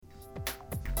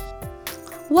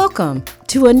Welcome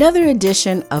to another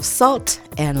edition of Salt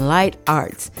and Light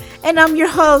Arts. And I'm your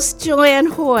host, Joanne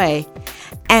Hoy.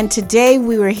 And today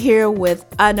we were here with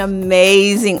an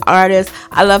amazing artist.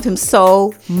 I love him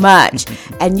so much.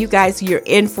 And you guys, you're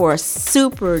in for a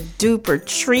super duper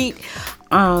treat.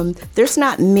 There's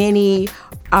not many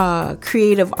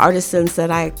creative artisans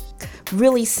that I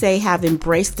really say have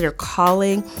embraced their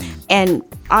calling. And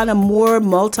on a more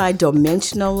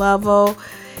multi-dimensional level,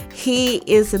 he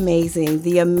is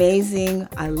amazing.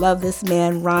 I love this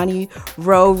man, Ronnie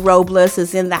Robles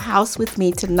is in the house with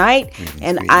me tonight,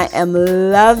 and I am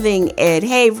loving it.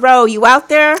 Hey, Ro, you out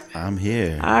there? I'm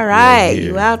here. All right,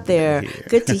 you out there.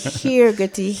 Good to hear,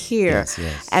 good to hear.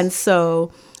 Yes. And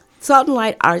so, Salt and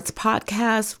Light Arts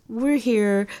Podcast, we're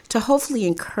here to hopefully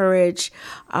encourage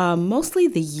mostly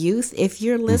the youth. If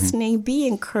you're listening, be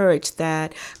encouraged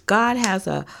that God has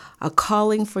a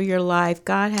calling for your life.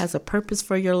 God has a purpose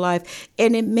for your life.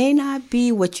 And it may not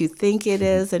be what you think it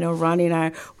is. I know Ronnie and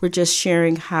I were just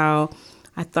sharing how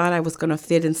I thought I was going to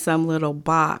fit in some little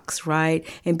box, right?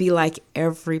 And be like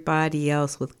everybody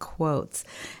else with quotes.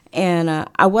 And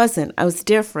I wasn't. I was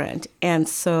different. And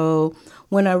so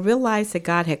when I realized that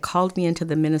God had called me into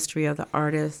the ministry of the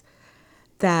artist,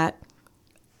 that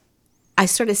I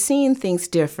started seeing things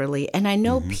differently. And I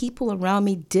know people around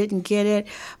me didn't get it,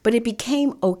 but it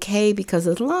became okay because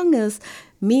as long as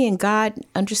me and God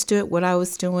understood what I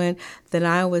was doing, then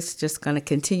I was just going to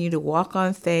continue to walk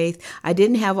on faith. I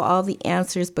didn't have all the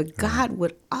answers, but God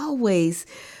would always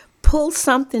pull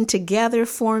something together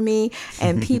for me,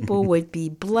 and people would be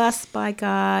blessed by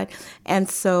God. And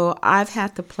so I've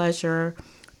had the pleasure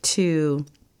to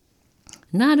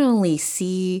not only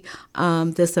see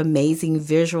this amazing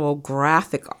visual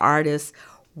graphic artist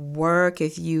work.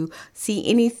 If you see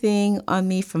anything on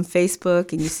me from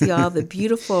Facebook and you see all the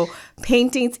beautiful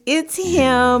paintings, it's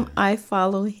him. I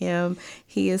follow him.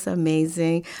 He is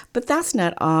amazing. But that's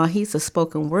not all. He's a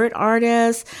spoken word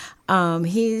artist.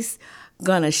 He's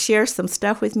gonna share some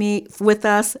stuff with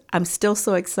us. I'm still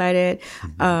so excited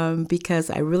because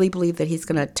I really believe that he's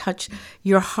gonna touch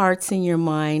your hearts and your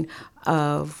mind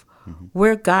of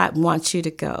where God wants you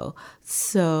to go.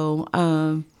 So,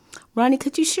 Ronnie,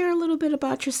 could you share a little bit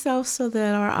about yourself so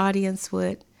that our audience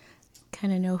would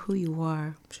kind of know who you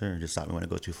are? Sure, just stop me when I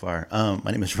go too far.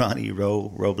 My name is Ronnie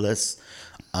Robles.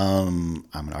 I'm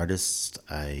an artist.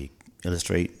 I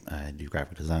illustrate. I do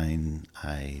graphic design.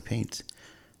 I paint.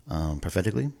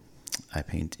 Prophetically, I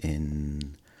paint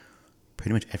in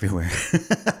pretty much everywhere.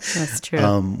 That's true.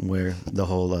 Where the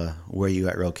whole where you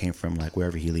at Ro came from, like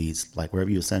wherever he leads, like wherever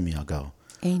you send me, I'll go.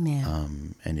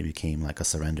 Amen. And it became like a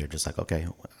surrender, just like, okay,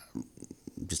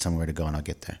 just tell me where to go and I'll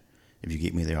get there. If you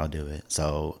get me there, I'll do it.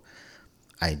 So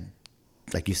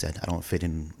like you said, I don't fit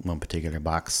in one particular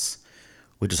box,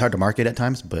 which is hard to market at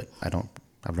times, but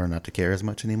I've learned not to care as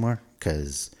much anymore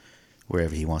because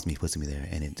wherever he wants me, he puts me there.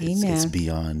 And it's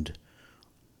beyond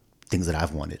things that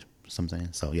I've wanted, something.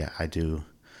 So, yeah, I do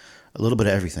a little bit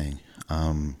of everything.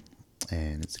 And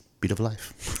it's a beautiful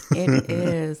life. It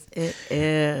is. It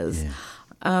is. Yeah.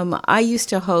 I used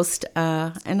to host,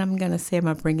 and I'm going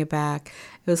to bring it back.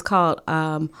 It was called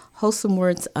Wholesome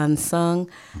Words Unsung.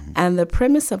 And the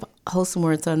premise of Wholesome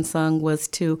Words Unsung was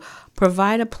to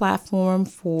provide a platform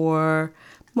for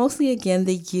mostly, again,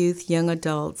 the youth, young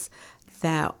adults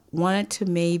that wanted to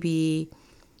maybe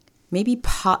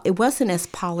it wasn't as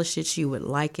polished as you would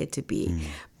like it to be,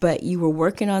 but you were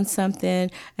working on something.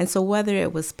 And so whether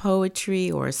it was poetry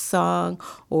or a song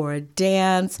or a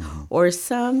dance or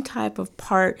some type of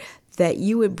part that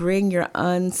you would bring your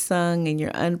unsung and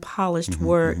your unpolished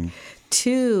work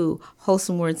to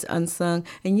Wholesome Words Unsung,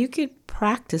 and you could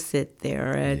practice it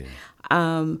there.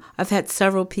 And I've had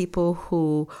several people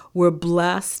who were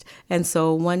blessed. And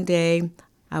so one day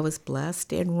I was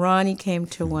blessed, and Ronnie came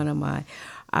to one of my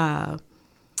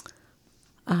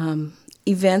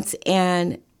events,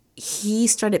 and he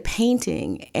started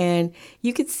painting. And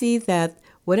you could see that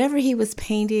whatever he was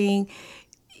painting,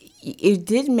 it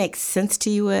didn't make sense to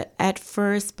you at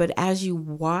first, but as you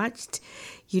watched,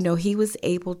 he was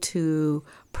able to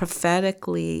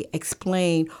prophetically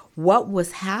explain what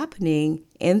was happening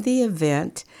in the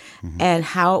event and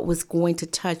how it was going to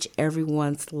touch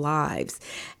everyone's lives.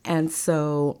 And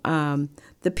so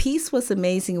the piece was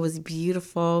amazing. It was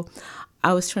beautiful.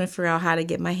 I was trying to figure out how to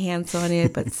get my hands on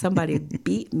it, but somebody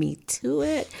beat me to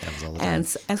it, and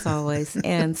as always.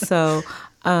 And so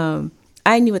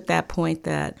I knew at that point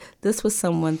that this was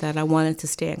someone that I wanted to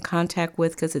stay in contact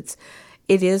with because it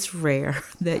is rare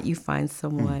that you find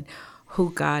someone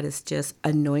who God has just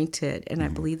anointed. And I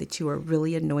believe that you are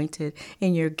really anointed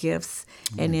in your gifts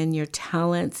and in your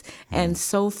talents, and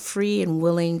so free and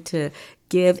willing to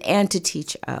give and to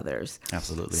teach others.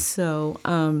 Absolutely. So,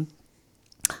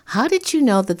 how did you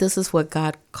know that this is what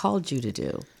God called you to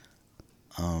do?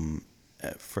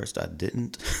 At first, I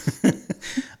didn't.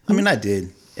 I mean, I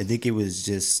did. I think it was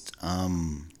just I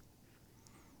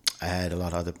had a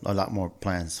lot more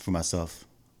plans for myself,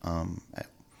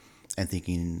 and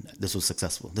thinking this was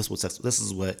successful. This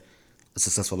is what a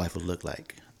successful life would look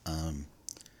like.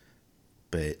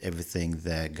 But everything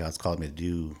that God's called me to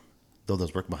do, though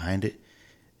there's work behind it,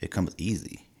 it comes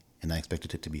easy, and I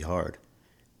expected it to be hard.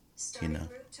 Starting You know.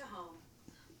 route to home.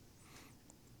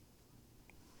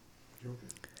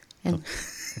 And,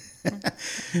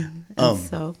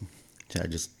 so, Should I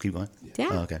just keep going? Yeah.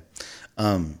 Oh, okay.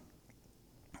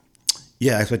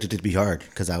 Yeah, I expected it to be hard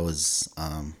because I was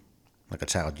like a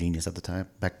child genius at the time,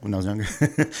 back when I was younger.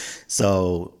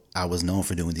 So I was known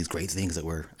for doing these great things that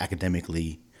were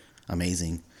academically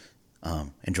amazing.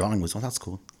 And drawing was, oh, that's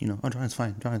cool. Oh, drawing's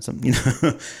fine. Drawing's something,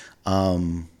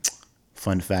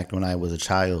 Fun fact, when I was a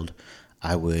child,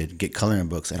 I would get coloring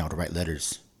books and I would write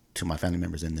letters to my family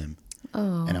members in them.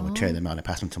 Oh. And I would tear them out and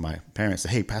pass them to my parents. Say,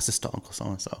 hey, pass this to Uncle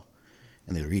so-and-so.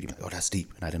 And they would read it. Like, oh, that's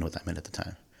deep. And I didn't know what that meant at the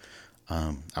time.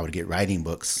 I would get writing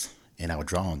books and I would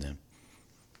draw on them.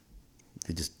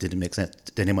 It just didn't make sense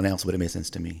to anyone else, but it made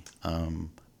sense to me.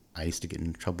 I used to get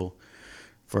in trouble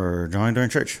for drawing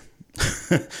during church.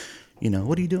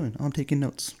 What are you doing? Oh, I'm taking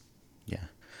notes. Yeah.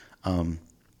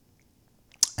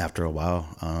 After a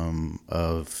while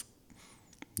of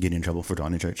getting in trouble for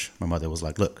drawing in church, my mother was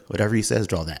like, look, whatever he says,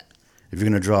 draw that. If you're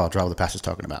going to draw what the pastor's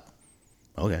talking about.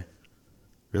 Okay.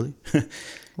 Really?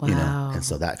 wow. And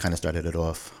so that kind of started it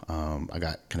off. I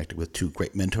got connected with two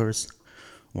great mentors.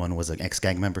 One was an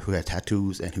ex-gang member who had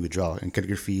tattoos and who would draw in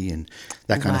calligraphy and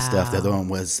that kind of stuff. The other one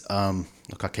was a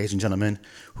Caucasian gentleman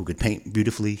who could paint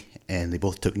beautifully, and they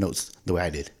both took notes the way I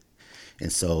did.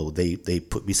 And so they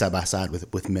put me side by side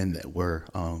with men that were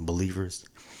believers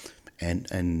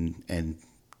and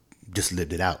just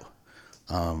lived it out.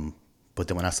 But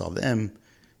then when I saw them,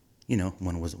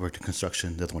 one was worked in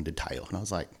construction, the other one did tile, and I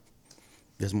was like,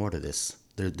 "There's more to this.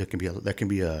 There can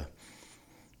be a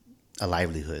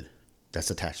livelihood that's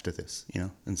attached to this,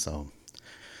 And so,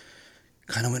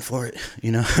 kind of went for it,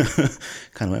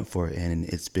 and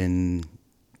it's been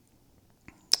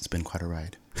quite a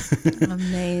ride.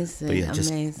 Amazing, yeah,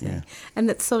 amazing. Yeah. And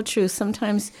that's so true.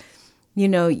 Sometimes,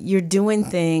 you're doing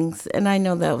things, and I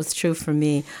know that was true for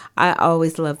me. I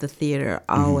always loved the theater,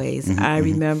 always. Mm-hmm, I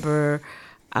remember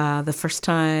the first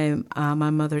time my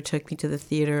mother took me to the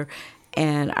theater,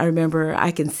 and I remember,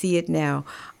 I can see it now.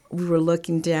 We were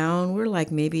looking down. We're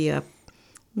like maybe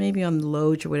on the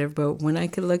loge or whatever, but when I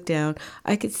could look down,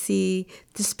 I could see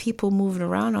just people moving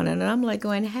around on it, and I'm like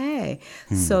going, hey.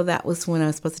 So that was when I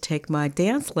was supposed to take my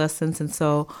dance lessons, and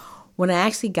so when I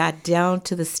actually got down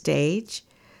to the stage,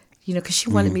 because she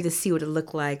wanted me to see what it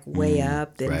looked like way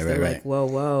up, then Right. like,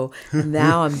 whoa, and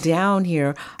now I'm down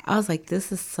here. I was like,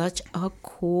 this is such a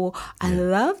cool, I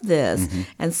love this.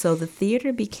 And so the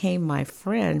theater became my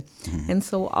friend. And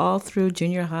so all through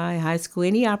junior high, high school,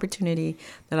 any opportunity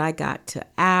that I got to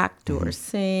act or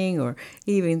sing or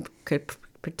even could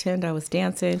pretend I was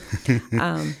dancing.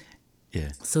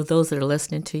 Yeah. So those that are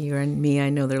listening to you and me, I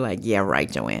know they're like, yeah, right,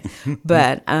 Joanne.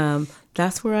 But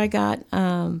that's where I got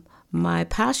my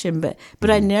passion, but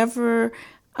I never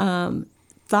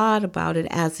thought about it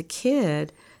as a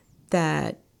kid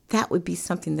that would be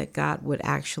something that God would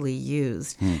actually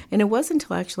use. And it wasn't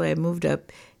until actually I moved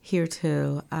up here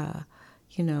to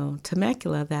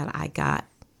Temecula that I got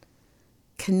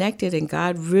connected, and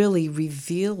God really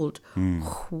revealed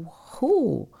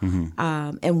who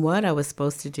and what I was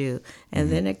supposed to do. And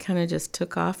then it kind of just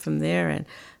took off from there, and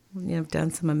I've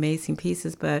done some amazing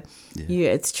pieces, but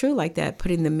it's true like that,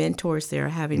 putting the mentors there,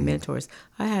 having mentors.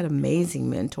 I had amazing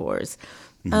mentors.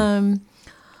 Yeah,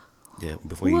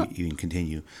 before you even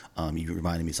continue, you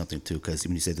reminded me of something too, because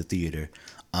when you said the theater,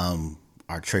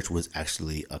 our church was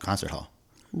actually a concert hall.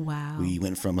 Wow. We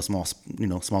went from a small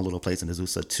little place in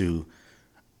Azusa to,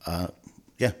 a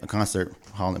concert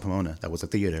hall in Pomona that was a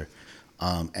theater,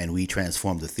 and we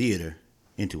transformed the theater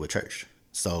into a church.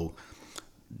 So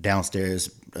downstairs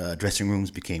dressing rooms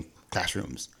became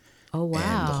classrooms. Oh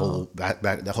wow!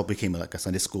 And the whole became like a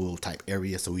Sunday school type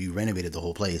area. So we renovated the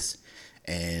whole place.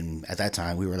 And at that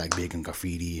time, we were like big on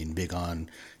graffiti and big on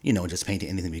just painting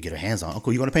anything we get our hands on.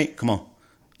 Uncle, you want to paint? Come on.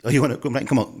 Oh, you want to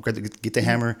come on? Get the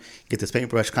hammer, get this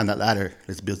paintbrush, climb that ladder.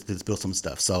 Let's build some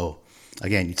stuff. So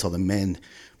again, you saw the men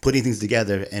putting things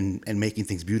together and making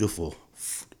things beautiful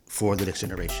for the next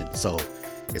generation. So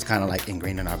it's kind of like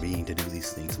ingrained in our being to do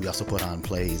these things. We also put on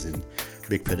plays and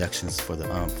big productions for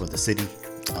the city.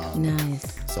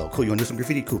 Nice. So cool. You want to do some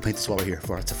graffiti? Cool. Paint this wall right here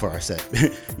for our set. You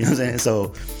know what I'm saying?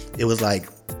 So it was like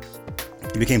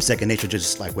it became second nature.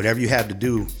 Just like whatever you have to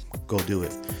do, go do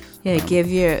it. Yeah, give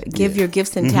your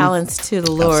gifts and talents to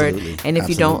the Lord. Absolutely. And if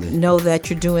you don't know that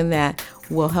you're doing that,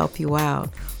 we'll help you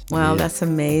out. Wow, that's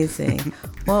amazing.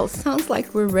 Well, it sounds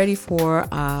like we're ready for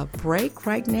a break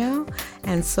right now.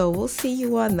 And so we'll see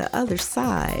you on the other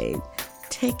side.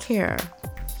 Take care.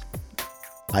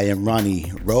 I am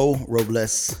Ronnie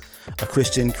Robles, a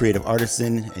Christian creative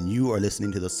artisan, and you are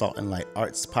listening to the Salt and Light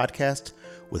Arts Podcast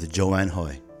with Joanne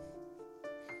Hoy.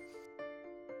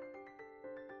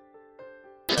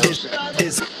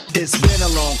 It's been a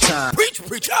long time.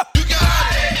 Preach up. You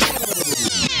got it.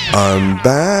 I'm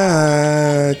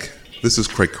back. This is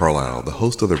Craig Carlisle, the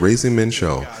host of the Raising Men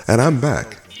Show, and I'm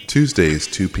back Tuesdays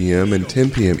 2 p.m. and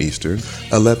 10 p.m. Eastern,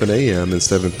 11 a.m. and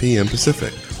 7 p.m.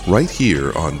 Pacific, right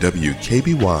here on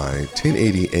WKBY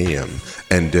 1080 AM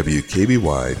and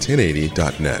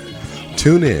WKBY1080.net.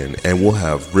 Tune in and we'll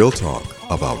have real talk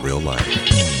about real life.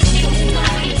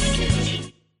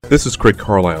 This is Craig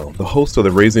Carlisle, the host of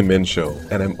the Raising Men Show,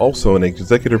 and I'm also an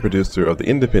executive producer of the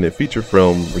independent feature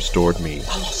film Restored Me.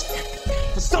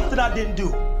 For something I didn't do.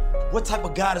 What type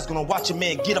of God is going to watch a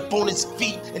man get up on his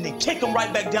feet and then kick him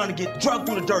right back down and get drugged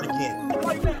through the dirt again?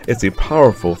 It's a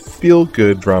powerful,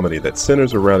 feel-good dramedy that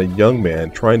centers around a young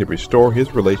man trying to restore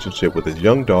his relationship with his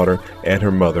young daughter and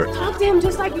her mother. Talk to him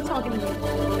just like you're talking to me.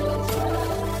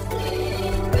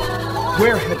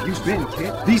 Where have you been,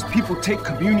 kid? These people take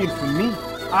communion from me.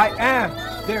 I am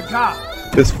their God.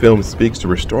 This film speaks to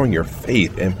restoring your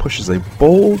faith and pushes a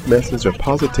bold message of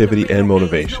positivity and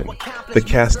motivation. The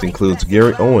cast includes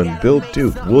Gary Owen, Bill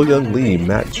Duke, William Lee,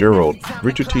 Matt Gerald,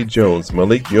 Richard T. Jones,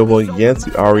 Malik Yobo,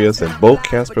 Yancey Arias, and Bo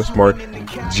Casper Smart,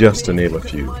 just to name a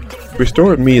few.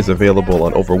 Restored Me is available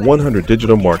on over 100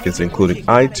 digital markets, including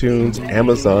iTunes,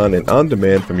 Amazon, and on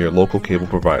demand from your local cable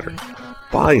provider.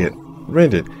 Buy it,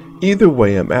 rent it. Either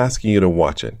way, I'm asking you to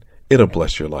watch it. It'll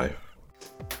bless your life.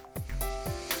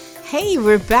 Hey,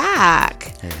 we're back.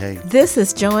 Hey. This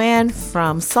is Joanne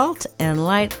from Salt and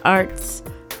Light Arts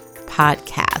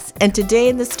Podcast. And today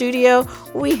in the studio,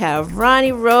 we have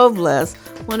Ronnie Robles,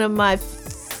 one of my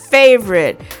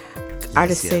favorite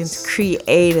artisans,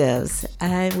 creatives,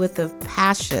 and with a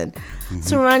passion.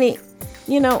 So, Ronnie,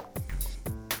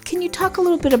 can you talk a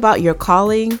little bit about your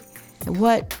calling and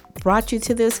what brought you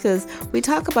to this? Because we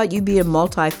talk about you being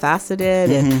multifaceted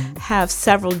and have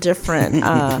several different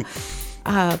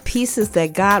pieces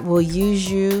that God will use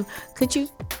you. Could you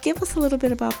give us a little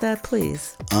bit about that,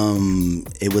 please?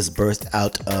 It was birthed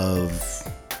out of,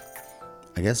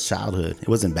 I guess, childhood. It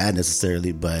wasn't bad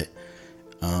necessarily, but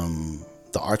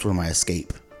the arts were my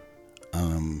escape.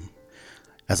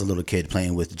 As a little kid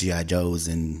playing with G.I. Joes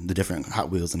and the different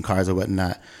Hot Wheels and cars or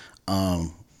whatnot,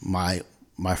 my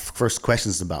first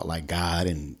questions about like God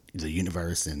and the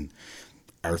universe and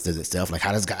Earth as itself, like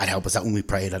how does God help us out when we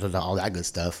pray, all that good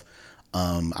stuff.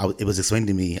 It was explained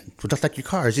to me, just like your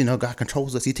cars, God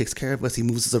controls us, He takes care of us, He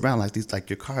moves us around like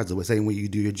your cars, the same way you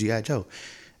do your G.I. Joe.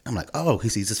 I'm like, oh, He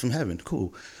sees us from heaven,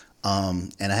 cool.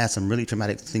 And I had some really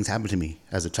traumatic things happen to me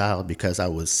as a child because I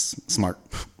was smart,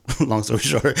 long story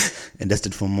short, and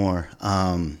destined for more.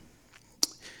 And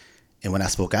when I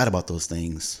spoke out about those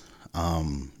things,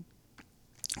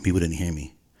 people didn't hear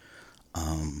me.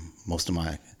 Most of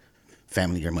my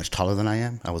family are much taller than I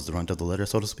am. I was the runt of the litter,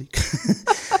 so to speak.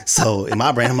 So in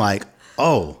my brain, I'm like,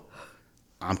 oh,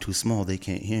 I'm too small. They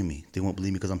can't hear me. They won't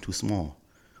believe me because I'm too small.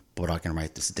 But I can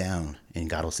write this down and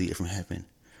God will see it from heaven.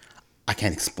 I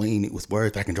can't explain it with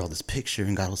words, but I can draw this picture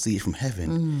and God will see it from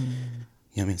heaven. You know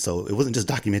what I mean? So it wasn't just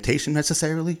documentation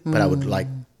necessarily, but I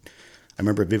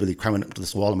remember vividly climbing up to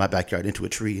this wall in my backyard into a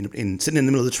tree and sitting in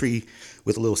the middle of the tree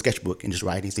with a little sketchbook and just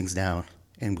writing things down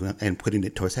and putting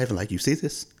it towards heaven. Like, you see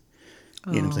this?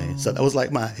 You know what I'm saying? So that was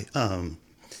like my,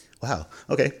 wow.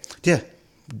 Okay. Yeah.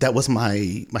 That was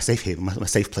my safe haven, my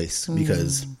safe place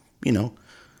because, for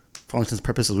all intents and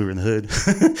purposes, we were in the hood,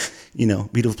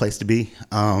 beautiful place to be.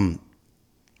 And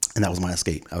that was my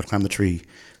escape. I would climb the tree,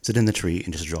 sit in the tree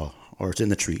and just draw, or sit in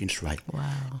the tree and just write.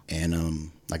 Wow.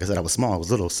 And, like I said, I was small, I was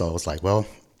little. So I was like, well,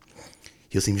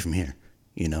 He'll see me from here,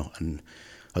 and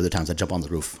other times I jump on the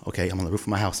roof. Okay. I'm on the roof of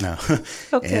my house now.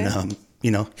 Okay. And,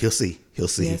 He'll see.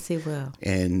 Yes, He will.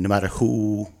 And no matter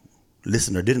who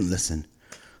listened or didn't listen,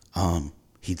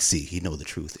 He'd see. He'd know the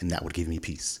truth, and that would give me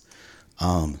peace.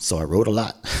 So I wrote a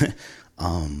lot.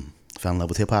 Fell in love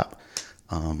with hip hop,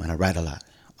 and I write a lot.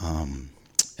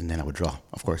 And then I would draw,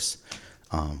 of course.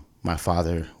 my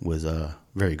father was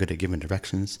very good at giving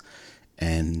directions.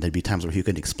 And there'd be times where he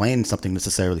couldn't explain something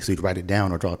necessarily, so he'd write it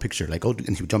down or draw a picture. Like, oh,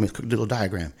 and he would draw me a quick little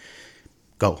diagram.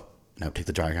 Go. And I would take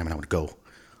the diagram and I would go.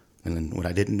 And then when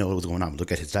I didn't know what was going on, I would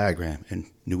look at his diagram and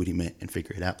knew what he meant and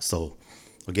figure it out. So,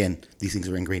 again, these things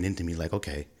are ingrained into me. Like,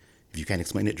 okay, if you can't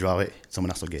explain it, draw it.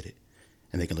 Someone else will get it.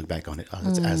 And they can look back on it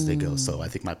as they go. So I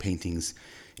think my paintings,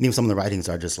 and even some of the writings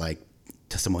are just like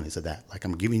testimonies of that. Like,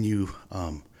 I'm giving you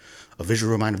a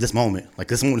visual reminder of this moment. Like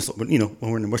this moment, you know,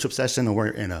 when we're in a worship session or we're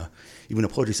in even a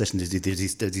poetry session, there's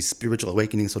these spiritual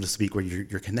awakenings, so to speak, where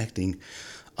you're connecting,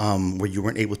 where you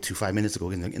weren't able to 5 minutes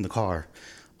ago in the car.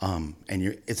 And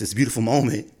it's this beautiful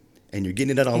moment, and you're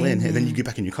getting it all in, and then you get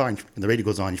back in your car, and the radio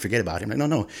goes on, you forget about it. I'm like,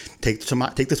 no, take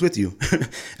this with you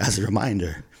as a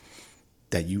reminder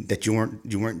that you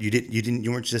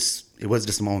weren't just, it was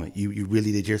just a moment. You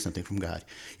really did hear something from God.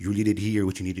 You really did hear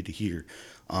what you needed to hear.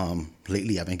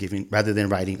 Lately, I've been giving, rather than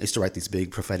writing, I used to write these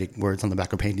big prophetic words on the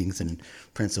back of paintings and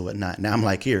prints and whatnot. Now I'm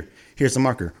like, here's a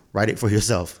marker. Write it for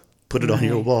yourself. Put it on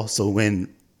your wall. So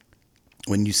when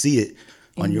you see it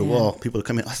on your wall, people will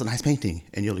come in, oh, that's a nice painting.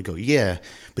 And you'll go, yeah.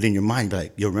 But in your mind,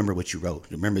 like, you'll remember what you wrote.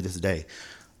 You'll remember this day.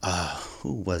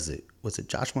 Who was it? Was it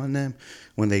Joshua and them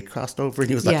when they crossed over? And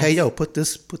he was like, hey, yo, put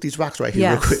these rocks right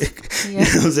here real quick. You know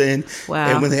what I'm saying? Wow.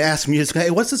 And when they asked me, hey,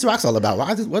 what's this rocks all about?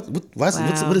 What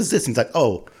is this? And he's like,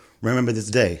 oh, remember this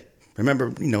day.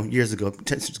 Remember, years ago,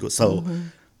 10 years ago. So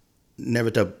never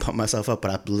to pump myself up,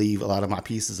 but I believe a lot of my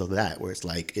pieces of that, where it's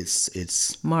like,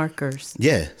 it's markers.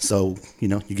 Yeah. So, you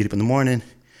get up in the morning,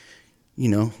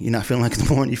 you're not feeling like in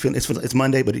the morning. You feel it's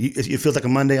Monday, but it feels like a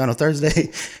Monday on a Thursday,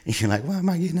 and you're like, "Why am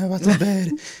I getting up out of bed?"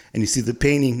 And you see the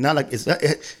painting. Not like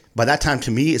by that time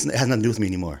to me, it has nothing to do with me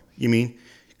anymore. You mean?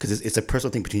 Because it's a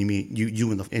personal thing between me,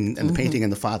 you, and the painting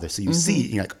and the Father. So you see,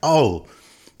 and you're like, "Oh,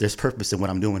 there's purpose in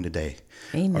what I'm doing today,"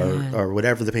 or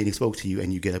whatever the painting spoke to you,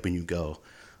 and you get up and you go.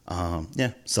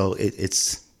 So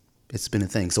it's been a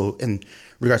thing. So in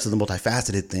regards to the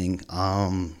multifaceted thing,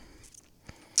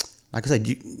 like I said,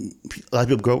 a lot of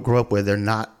people grow up where they're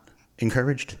not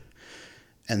encouraged.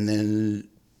 And then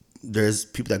there's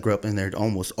people that grow up and they're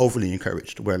almost overly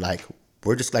encouraged, where like,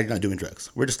 we're just glad you're not doing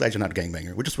drugs. We're just glad you're not a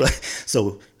gangbanger. We're just like,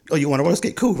 so, oh, you want to roller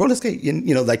skate? Cool, roller skate.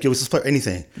 And, like, you'll just play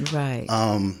anything. Right.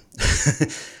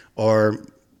 Or,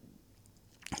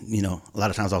 a lot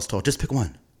of times I was told, just pick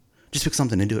one. Just pick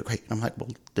something and do it great. And I'm like, well,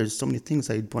 there's so many things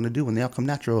I want to do and they all come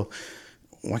natural.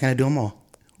 Why can't I do them all?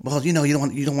 Well, you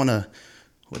don't want to.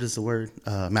 What is the word?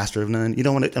 Master of none. You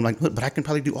don't want to. I'm like, but I can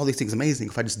probably do all these things amazing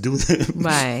if I just do them.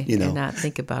 Right. And not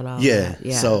think about all that.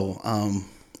 Yeah. So,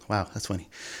 wow, that's funny.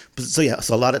 But,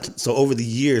 so over the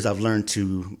years, I've learned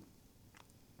to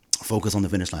focus on the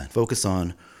finish line. Focus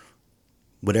on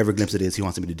whatever glimpse it is He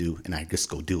wants me to do, and I just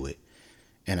go do it.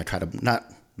 And I try to not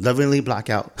lovingly block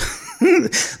out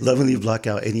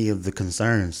any of the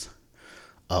concerns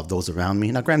of those around me.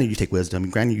 Now, granted, you take wisdom.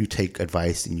 Granted, you take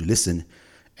advice and you listen.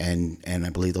 And I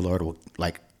believe the Lord will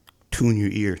like tune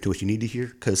your ear to what you need to hear.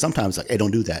 Because sometimes like, hey,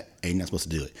 don't do that. Hey, you're not supposed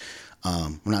to do it.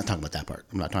 I'm not talking about that part.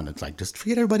 I'm not trying to like just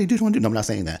forget everybody do what you want to do. No, I'm not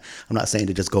saying that. I'm not saying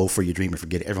to just go for your dream and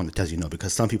forget everyone that tells you no.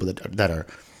 Because some people that are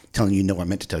telling you no are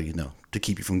meant to tell you no to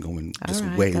keep you from going just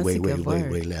way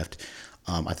left.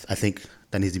 I think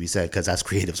that needs to be said, because as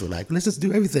creatives we're like, let's just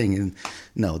do everything. And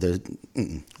no, there's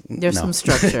some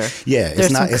structure. Yeah, it's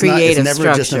never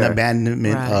structure. Just an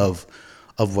abandonment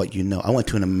of what you know. I went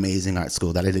to an amazing art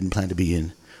school that I didn't plan to be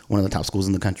in. One of the top schools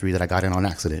in the country that I got in on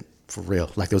accident, for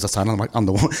real. Like there was a sign on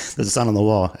the wall. There was a sign on the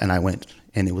wall, and I went,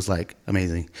 and it was like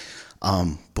amazing.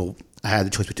 But I had a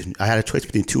choice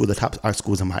between two of the top art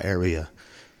schools in my area,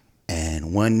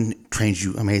 and one trains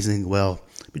you amazingly well,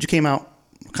 but you came out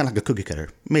kind of like a cookie cutter.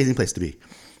 Amazing place to be.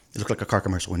 It looked like a car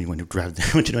commercial when you went to drive there.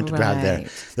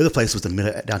 The other place was the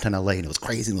middle of downtown LA, and it was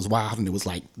crazy and it was wild, and it was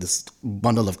like this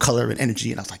bundle of color and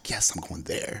energy. And I was like, yes, I'm going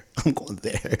there.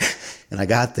 And I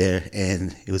got there,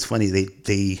 and it was funny.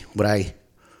 They what I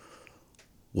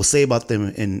will say about them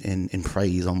in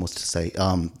praise, almost to say,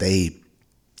 they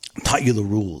taught you the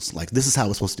rules. Like, this is how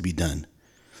it's supposed to be done.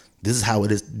 This is how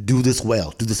it is. Do this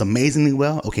well. Do this amazingly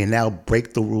well. Okay, now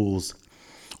break the rules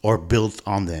or build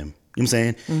on them. You know what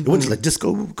I'm saying? It wasn't like, just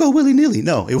go willy-nilly.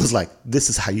 No, it was like, this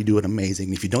is how you do it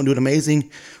amazing. If you don't do it amazing,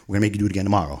 we're going to make you do it again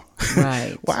tomorrow.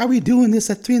 Right. Why are we doing this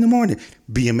at 3 a.m?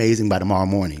 Be amazing by tomorrow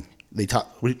morning. They talk,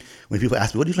 when people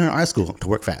ask me, what do you learn in art school? To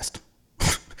work fast.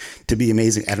 To be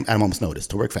amazing at a moment's notice.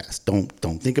 To work fast. Don't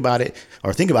think about it.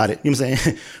 Or think about it. You know what I'm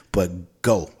saying? But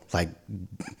go. Like,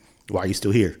 why are you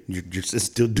still here? You're just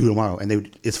still do tomorrow.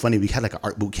 And it's funny, we had like an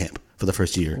art boot camp for the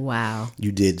first year. Wow.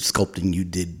 You did sculpting, you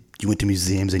did you went to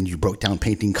museums and you broke down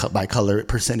painting cut by color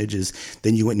percentages.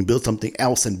 Then you went and built something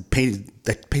else and painted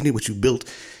what you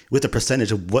built with a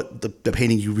percentage of what the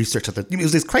painting you researched. It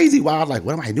was this crazy wild, like,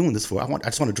 what am I doing this for? I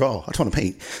just want to draw. I just want to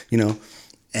paint,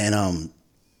 And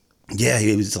yeah,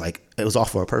 it was like, it was all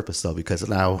for a purpose though, because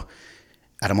now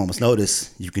at a moment's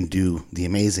notice, you can do the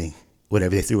amazing,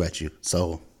 whatever they threw at you.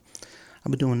 So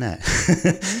I've been doing that.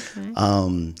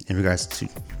 Okay. In regards to,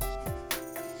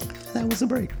 that was a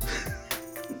break.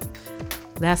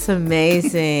 That's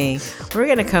amazing. We're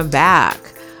going to come back.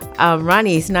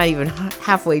 Ronnie's not even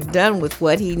halfway done with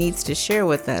what he needs to share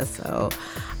with us. So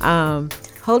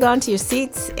hold on to your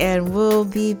seats and we'll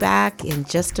be back in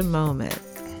just a moment.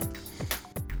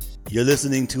 You're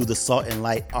listening to the Salt and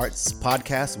Light Arts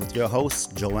Podcast with your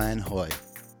host, Joanne Hoy.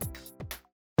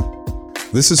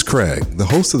 This is Craig, the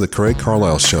host of The Craig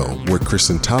Carlisle Show, where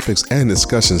Christian topics and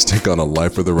discussions take on a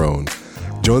life of their own.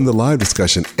 Join the live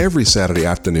discussion every Saturday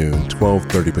afternoon,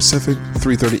 12:30 Pacific,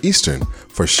 3:30 Eastern.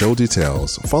 For show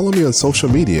details, follow me on social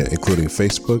media, including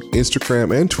Facebook,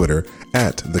 Instagram, and Twitter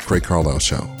at The Craig Carlisle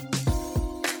Show.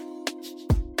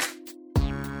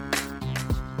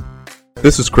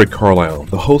 This is Craig Carlisle,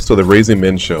 the host of The Raising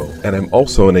Men Show, and I'm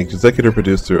also an executive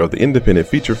producer of the independent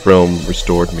feature film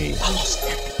Restored Me. I lost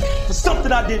everything for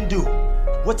something I didn't do.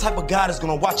 What type of God is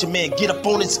gonna watch a man get up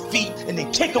on his feet and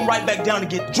then kick him right back down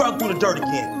and get drugged through the dirt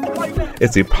again?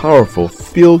 It's a powerful,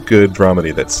 feel-good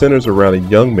dramedy that centers around a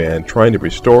young man trying to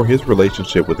restore his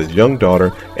relationship with his young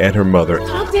daughter and her mother.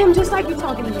 Talk to him just like you're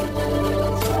talking to me.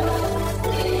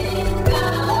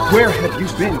 Where have you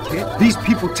been, kid? These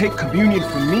people take communion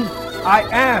from me. I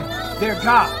am their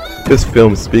God. This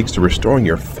film speaks to restoring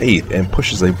your faith and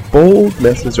pushes a bold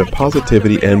message of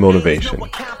positivity and motivation.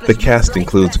 The cast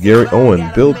includes Gary Owen,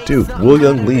 Bill Duke, Will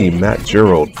Young Lee, Matt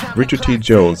Gerald, Richard T.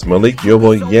 Jones, Malik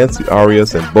Yoba, Yancey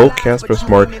Arias, and Bo Casper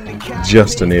Smart,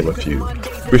 just to name a few.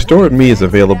 Restored Me is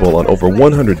available on over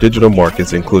 100 digital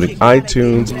markets, including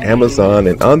iTunes, Amazon,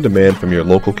 and on demand from your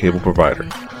local cable provider.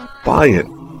 Buy it,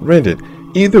 rent it.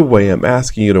 Either way, I'm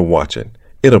asking you to watch it.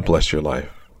 It'll bless your life.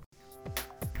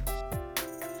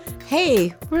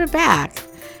 Hey, we're back.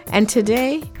 And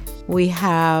today we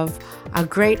have a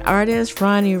great artist,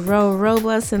 Ronnie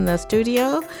Robles, in the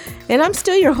studio. And I'm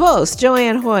still your host,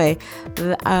 Joanne Hoy,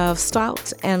 of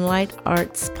Salt and Light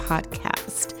Arts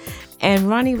Podcast. And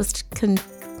Ronnie was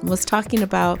talking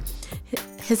about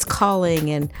his calling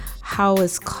and how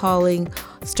his calling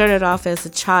started off as a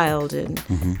child.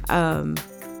 And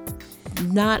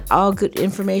not all good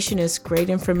information is great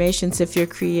information. So if you're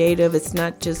creative, it's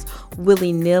not just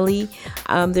willy-nilly.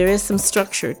 There is some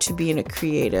structure to being a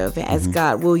creative, as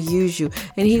God will use you.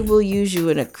 And he will use you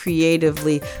in a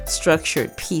creatively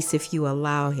structured piece if you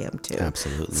allow him to.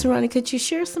 Absolutely. So Ronnie, could you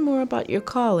share some more about your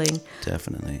calling?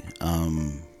 Definitely.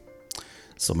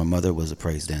 So my mother was a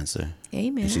praise dancer.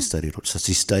 Amen. And she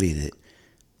studied it.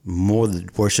 More the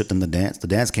worship than the dance. The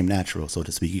dance came natural, so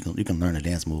to speak. You can learn a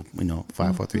dance move,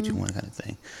 5, 4, 3, 2, 1 kind of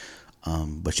thing.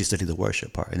 But she studied the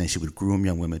worship part, and then she would groom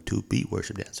young women to be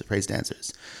worship dancers, praise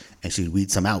dancers, and she'd weed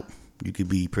some out. You could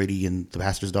be pretty, and the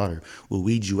pastor's daughter will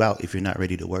weed you out if you're not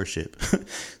ready to worship.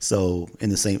 So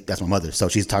that's my mother. So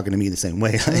she's talking to me the same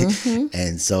way,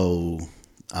 and so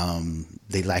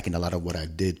they likened a lot of what I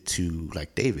did to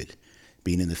like David,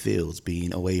 being in the fields,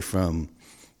 being away from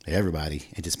everybody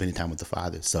and just spending time with the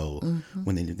Father. So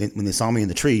when they saw me in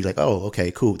the tree, like, oh,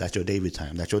 okay, cool, that's your David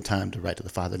time. That's your time to write to the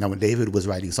Father. Now, when David was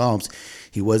writing Psalms,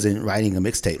 he wasn't writing a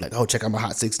mixtape like, oh, check out my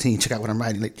Hot 16, check out what I'm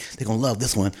writing. Like, they're going to love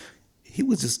this one. He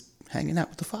was just hanging out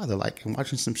with the Father, like, and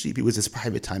watching some sheep. It was his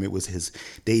private time. It was his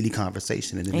daily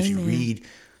conversation. And then if you read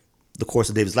the course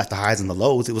of David's life, the highs and the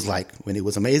lows, it was like, when it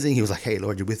was amazing, he was like, hey,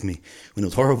 Lord, you're with me. When it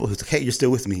was horrible, he was like, hey, you're still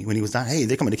with me. When he was not, hey,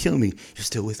 they're coming to kill me, you're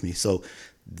still with me. So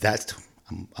that's...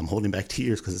 I'm holding back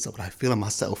tears because it's what I feel in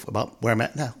myself about where I'm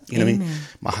at now. You know what I mean?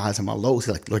 My highs and my lows.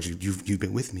 Like, Lord, you've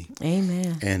been with me.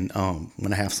 Amen. And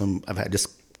when I've had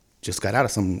just got out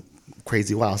of some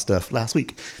crazy wild stuff last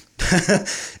week,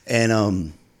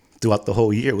 and throughout the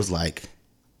whole year, it was like,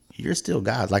 you're still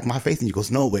God. Like, my faith in you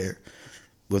goes nowhere.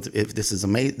 If this is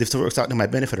amazing, if it works out to my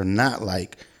benefit or not,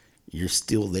 like, you're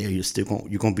still there. You're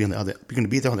going to be on the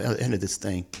other end of this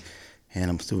thing. And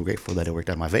I'm still grateful that it worked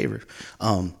out in my favor.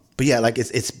 But yeah, like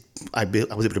I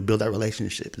was able to build that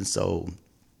relationship, and so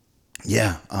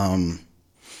yeah,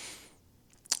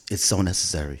 it's so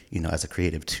necessary, as a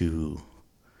creative, to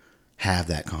have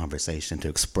that conversation, to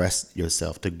express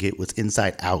yourself, to get what's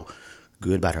inside out,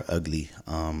 good, bad, or ugly.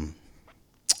 And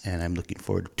I'm looking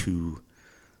forward to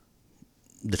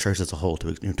the church as a whole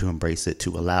to embrace it,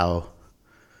 to allow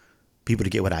people to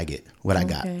get what I get, what I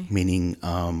got, meaning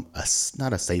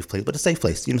not a safe place, but a safe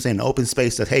place. You know what I'm saying? An open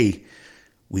space that, hey,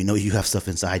 we know you have stuff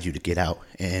inside you to get out.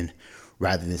 And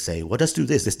rather than say, well, let's do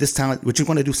this. This sound, what you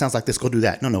want to do sounds like this. Go do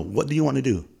that. No. What do you want to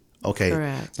do? Okay.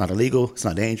 Correct. It's not illegal. It's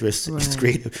not dangerous. Right. It's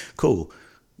creative. Cool.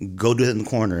 Go do it in the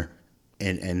corner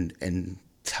and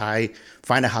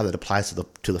find out how that applies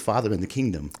to the Father in the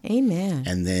kingdom. Amen.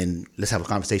 And then let's have a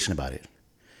conversation about it.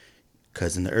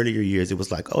 Because in the earlier years, it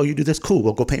was like, oh, you do this? Cool.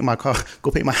 Well, go paint my car.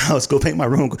 Go paint my house. Go paint my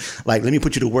room. Like, let me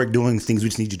put you to work doing things we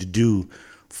just need you to do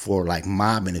for like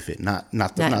my benefit, not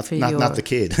the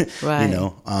kid. Right. You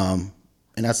know,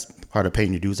 and that's part of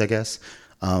paying your dues, I guess.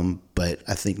 But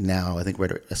I think we're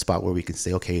at a spot where we can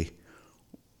say, okay,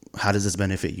 how does this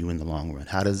benefit you in the long run?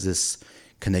 How does this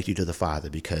connect you to the Father?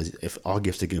 Because if all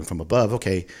gifts are given from above,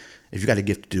 okay, if you got a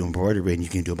gift to do embroidery and you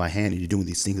can do it by hand and you're doing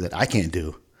these things that I can't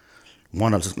do,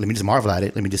 let me just marvel at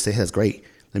it. Let me just say, that's great.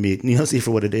 Let me, see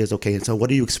for what it is. Okay. And so what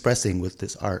are you expressing with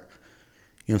this art?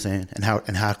 You know what I'm saying?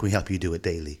 And how can we help you do it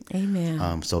daily?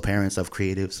 Amen. So parents of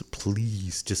creatives,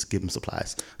 please just give them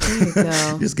supplies. There you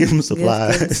go. Just give them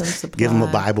supplies. Give them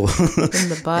a Bible. Give them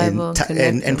the Bible.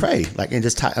 and pray. Like, and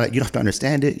just like, you don't have to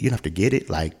understand it. You don't have to get it.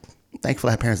 Like, thankful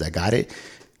I have parents that got it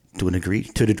to the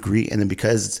degree. And then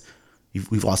because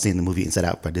we've all seen the movie Inside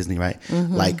Out by Disney, right?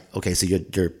 Mm-hmm. Like, okay, so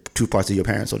you're two parts of your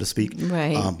parents, so to speak.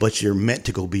 Right. But you're meant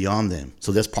to go beyond them.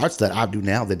 So there's parts that I do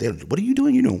now that they, what are you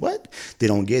doing? You doing what? They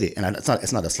don't get it. And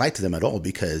it's not a slight to them at all,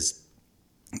 because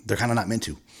they're kind of not meant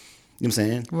to. You know what I'm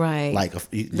saying? Right. Like,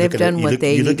 they've done what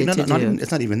they needed to do.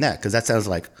 It's not even that, because that sounds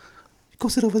like, go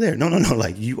sit over there. No.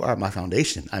 Like, you are my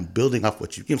foundation. I'm building off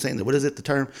what you know what I'm saying? What is it, the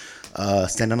term?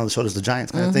 Standing on the shoulders of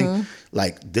giants kind of thing.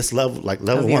 Like, this level, like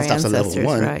level one stops at level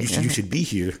one. Right. You should be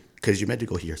here because you're meant to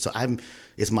go here. So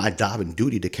it's my job and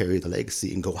duty to carry the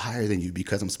legacy and go higher than you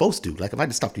because I'm supposed to. Like, if I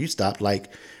just stopped or you stopped,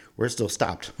 like, we're still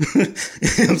stopped. You know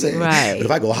what I'm saying? Right. But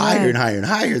if I go higher and higher and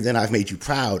higher, then I've made you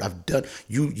proud. I've done,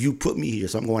 you put me here.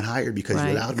 So I'm going higher because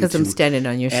you allowed me to. Because I'm standing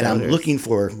on your shoulders. And I'm looking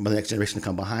for my next generation to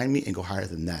come behind me and go higher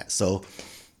than that. So,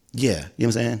 yeah, you know what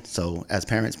I'm saying? So as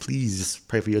parents, please just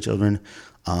pray for your children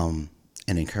and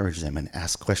encourage them and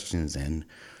ask questions and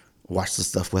watch the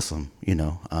stuff with them,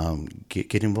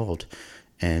 get involved.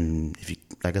 And if you,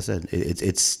 like I said,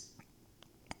 it's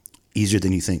easier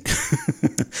than you think.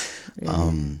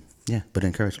 But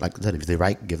encourage, like I said, if they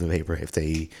write, give them paper. If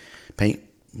they paint,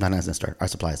 99 Cent Art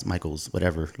Supplies, Michaels,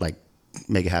 whatever, like,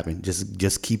 make it happen.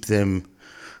 Just keep them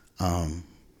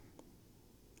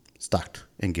stocked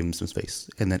and give them some space,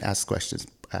 and then ask questions.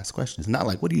 Not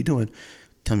like, what are you doing?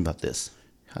 Tell me about this.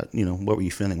 How, what were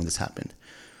you feeling when this happened?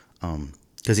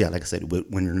 Because like I said,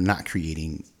 when you're not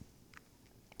creating,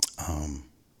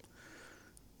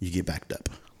 you get backed up.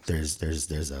 There's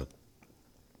a,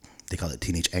 they call it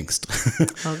teenage angst.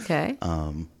 Okay.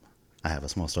 I have a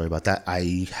small story about that.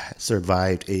 I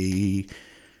survived a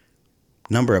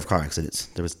number of car accidents.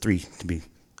 There was 3 to be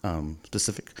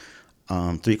specific.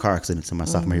 3 car accidents in my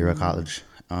sophomore year of college.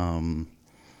 And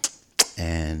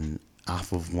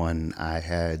off of one, I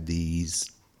had these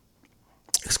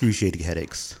excruciating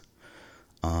headaches.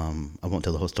 I won't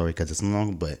tell the whole story because it's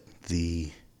long, but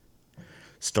the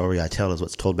story I tell is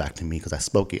what's told back to me because I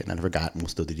spoke it and I forgot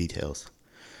most of the details.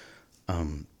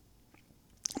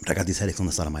 But I got these headaches on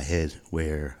the side of my head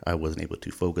where I wasn't able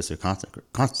to focus or concentrate.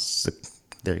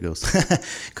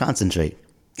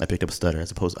 I picked up a stutter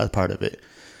as part of it.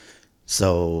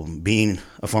 So being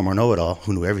a former know-it-all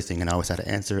who knew everything and always had an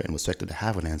answer and was expected to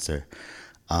have an answer,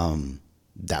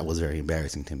 that was very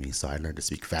embarrassing to me. So I learned to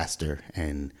speak faster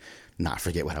and not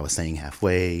forget what I was saying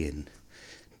halfway and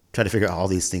try to figure out all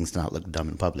these things to not look dumb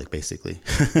in public, basically.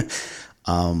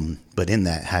 But in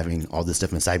that, having all this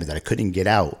stuff inside me that I couldn't get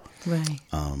out, right.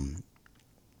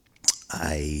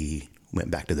 I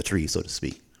went back to the tree, so to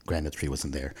speak. Granted, the tree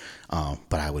wasn't there,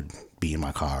 but I would be in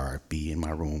my car, or be in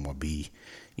my room, or be,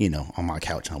 on my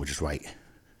couch, and I would just write,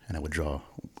 and I would draw,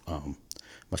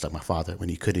 much like my father. When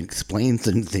he couldn't explain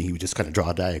something, he would just kind of draw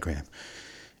a diagram.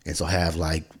 And so I have,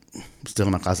 still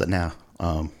in my closet now,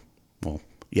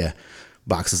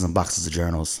 boxes and boxes of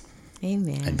journals.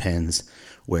 Amen. And pens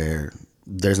where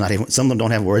there's not even, some of them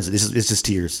don't have words. It's just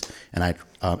tears. And I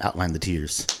outline the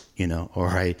tears, or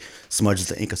I smudge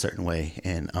the ink a certain way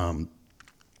and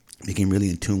became really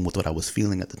in tune with what I was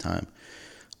feeling at the time.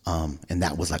 And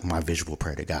that was like my visual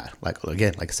prayer to God. Like,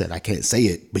 again, like I said, I can't say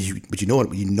it, but you know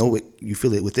it, you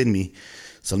feel it within me.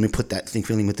 So let me put that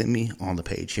feeling within me on the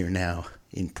page here now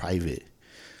in private.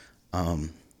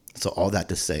 So all that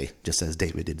to say, just as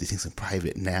David did these things in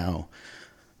private, now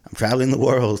I'm traveling the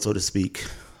world, so to speak.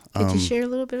 Could you share a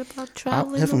little bit about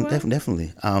traveling the world?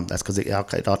 Definitely. That's because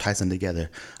it all ties in together.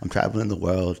 I'm traveling the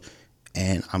world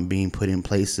and I'm being put in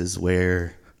places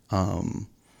where,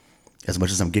 as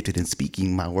much as I'm gifted in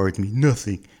speaking, my words mean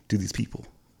nothing to these people.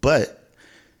 But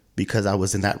because I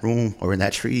was in that room or in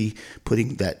that tree,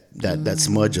 putting that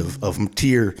smudge of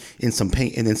tear in some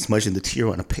paint and then smudging the tear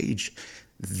on a page,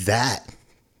 that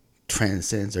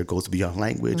transcends or goes beyond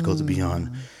language, goes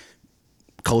beyond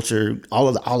culture,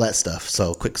 all that stuff.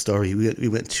 So, quick story: we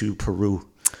went to Peru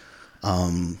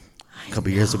a couple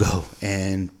years ago,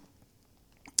 and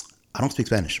I don't speak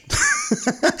Spanish.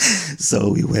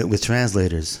 So we went with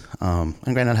translators. And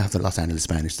granted, I have the Los Angeles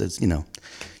Spanish. So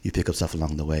you pick up stuff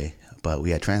along the way. But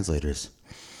we had translators.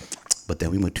 But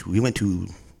then we went to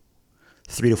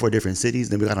 3 to 4 different cities.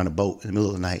 Then we got on a boat in the middle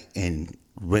of the night and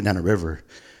went down a river,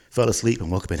 fell asleep, and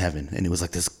woke up in heaven. And it was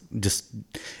like this.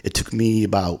 It took me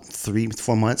about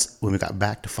 3-4 months when we got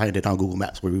back to find it on Google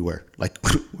Maps where we were. Like,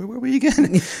 where were we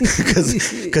again?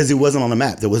 Because it wasn't on the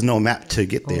map. There was no map to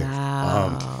get there.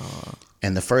 Wow.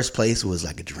 And the first place was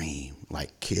like a dream,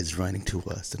 like kids running to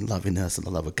us and loving us and the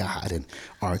love of God and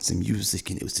arts and music.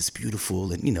 And it was just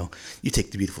beautiful. And, you take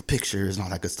the beautiful pictures and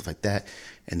all that good stuff like that.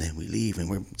 And then we leave and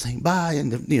we're saying bye.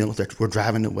 And, we're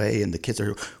driving away and the kids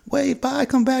are, wait, bye,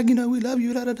 come back. We love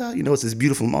you, da, da, da. It's this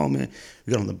beautiful moment.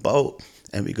 We get on the boat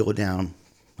and we go down,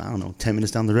 10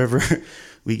 minutes down the river.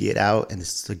 We get out and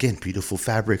it's, again, beautiful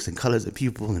fabrics and colors and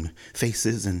people and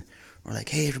faces. And we're like,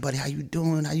 hey, everybody, how you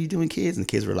doing? How you doing, kids? And the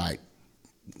kids were like,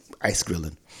 ice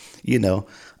grilling, it was,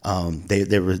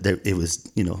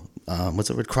 what's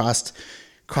the word? Crossed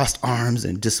arms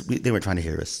and just, they were trying to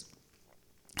hear us.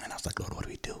 And I was like, Lord, what do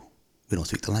we do? We don't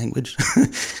speak the language.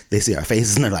 They see our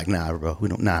faces and they're like, nah, bro, we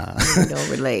don't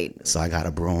relate. So I got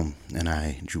a broom and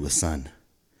I drew a sun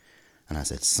and I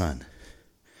said, sun.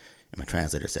 And my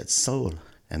translator said, soul.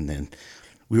 And then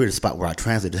we were at a spot where our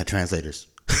translators had translators.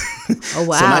 Oh,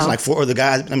 wow. So imagine like 4 other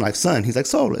guys. I'm like, son. He's like,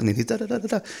 soul. And then he's da da da da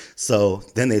da. So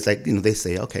then they like, they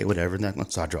say, okay, whatever. And then,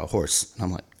 so I draw a horse. And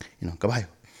I'm like, caballo.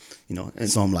 And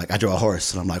so I'm like, I draw a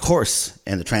horse. And I'm like, horse.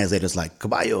 And the translator's like,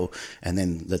 caballo. And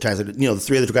then the translator, the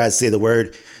 3 other guys say the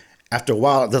word. After a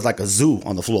while, there's like a zoo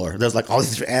on the floor. There's like all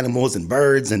these different animals and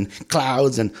birds and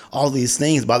clouds and all these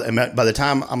things. By the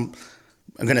time I'm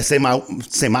gonna say my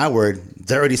word,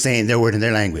 they're already saying their word in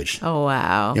their language. Oh,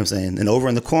 wow. You know what I'm saying? And over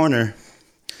in the corner,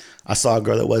 I saw a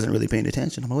girl that wasn't really paying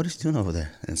attention. I'm like, what is she doing over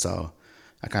there? And so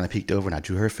I kind of peeked over and I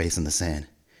drew her face in the sand.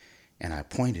 And I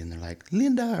pointed and they're like,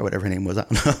 Linda, or whatever her name was. I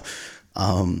don't know.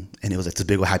 And it was like this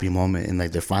big happy moment. And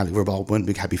like we're all one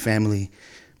big happy family.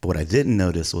 But what I didn't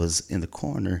notice was in the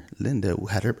corner, Linda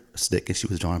had her stick and she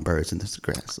was drawing birds in the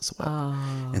grass as well.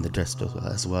 Oh. And the dress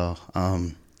as well.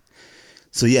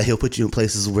 So yeah, he'll put you in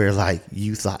places where like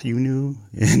you thought you knew,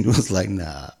 and it was like,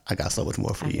 nah, I got so much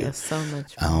more for you. I got so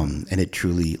much more. And it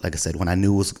truly, like I said, when I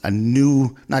knew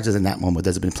not just in that moment,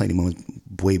 there's been plenty of moments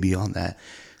way beyond that.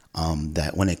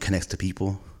 That when it connects to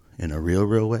people in a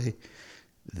real way,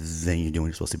 then you're doing what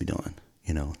you're supposed to be doing.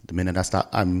 The minute I stop,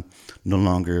 I'm no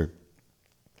longer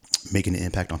making an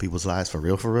impact on people's lives for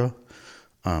real.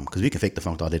 Because we can fake the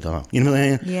funk all day long. You know what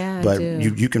I'm saying? Yeah, but I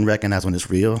do. You can recognize when it's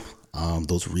real.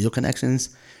 Those real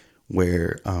connections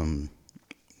where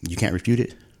you can't refute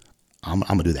it. I'm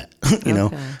gonna do that.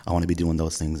 I want to be doing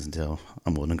those things until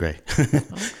I'm old and gray.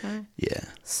 Okay. Yeah.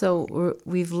 So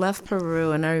we've left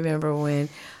Peru, and I remember when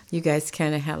you guys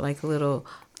kind of had like a little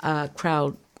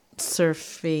crowd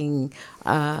surfing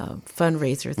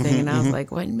fundraiser thing, and I was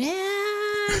like, "What, man?"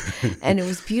 And it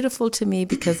was beautiful to me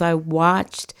because I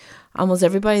watched almost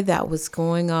everybody that was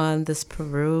going on this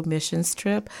Peru missions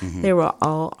trip. They were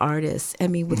all artists. I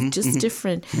mean, with just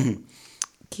different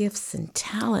gifts and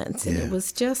talents, and it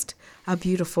was just a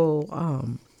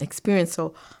beautiful experience.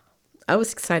 So I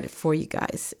was excited for you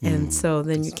guys. And so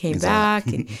then you came back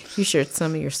and you shared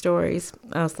some of your stories.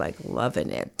 I was like loving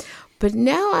it. But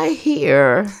now I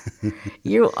hear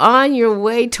you're on your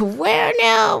way to where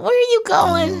now? Where are you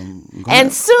going?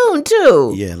 And soon,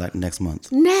 too. Yeah, like next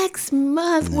month. Next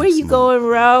month. Where are you going,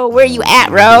 Ro? Where are you at,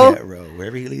 Ro?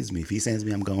 Wherever he leads me. If he sends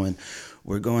me, I'm going.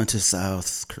 We're going to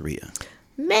South Korea.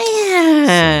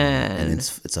 Man. And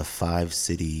it's a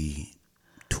 5-city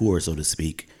tour, so to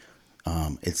speak.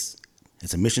 It's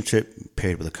a mission trip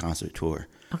paired with a concert tour.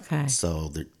 Okay. So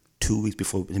they're 2 weeks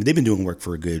before. I mean, they've been doing work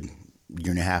for a good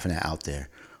year and a half and out there.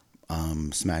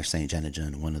 Smash St.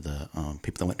 Janajun, one of the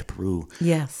people that went to Peru.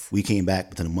 Yes. We came back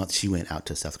within a month. She went out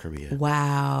to South Korea.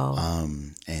 Wow.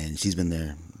 And she's been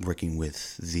there working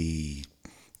with the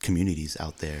communities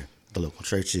out there, the local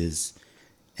churches,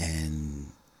 and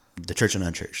the church and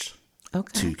unchurched.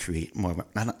 Okay. To create more of a,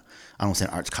 I don't say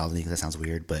an arts colony because that sounds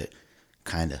weird, but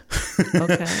kind of.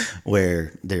 Okay.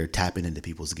 Where they're tapping into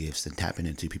people's gifts and tapping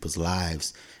into people's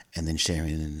lives and then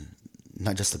sharing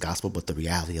not just the gospel, but the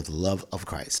reality of the love of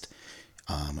Christ.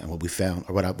 And what we found,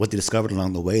 or what they discovered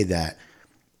along the way, that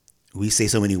we say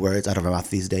so many words out of our mouth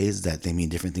these days that they mean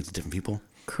different things to different people.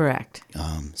 Correct.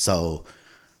 So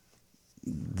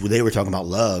they were talking about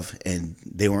love, and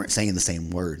they weren't saying the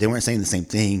same word. They weren't saying the same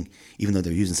thing, even though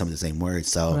they're using some of the same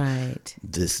words. So Right.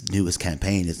 this newest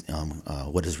campaign is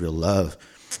What is Real Love?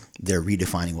 They're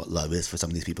redefining what love is for some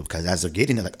of these people, because as they're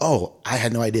getting it, like, oh, I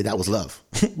had no idea that was love.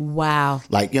 Wow.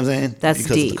 Like, you know what I'm saying? That's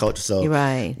because deep. of the culture. So You're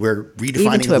right. we're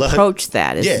redefining Even to love. approach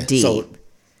that is deep.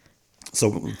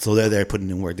 So they're there putting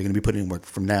in work. They're going to be putting in work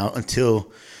from now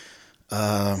until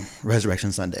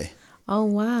Resurrection Sunday. Oh,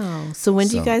 wow. So when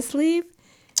do you guys leave?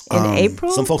 In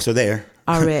April? Some folks are there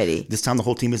Already. This time the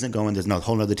whole team isn't going. There's a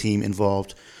whole other team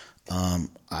involved.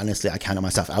 Honestly, I counted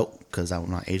myself out because I'm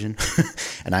not Asian.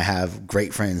 And I have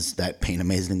great friends that paint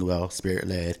amazingly well,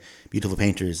 spirit-led, beautiful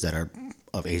painters that are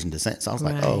of Asian descent. So I was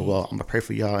like, oh, well, I'm going to pray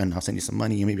for y'all, and I'll send you some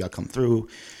money, and maybe I'll come through.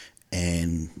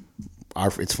 And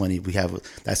it's funny, we have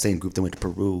that same group that went to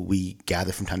Peru. We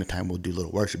gather from time to time. We'll do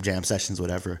little worship jam sessions,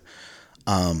 whatever.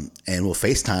 And we'll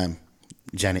FaceTime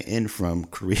Janet in from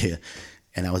Korea.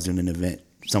 And I was doing an event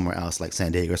somewhere else, like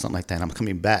San Diego or something like that. And I'm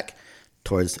coming back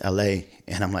towards LA,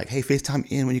 and I'm like, hey,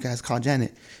 FaceTime in when you guys call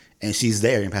Janet. And she's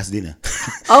there in Pasadena.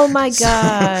 Oh my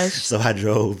gosh. So I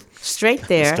drove Straight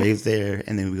there.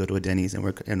 And then we go to a Denny's,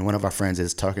 and one of our friends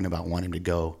is talking about wanting to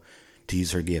go to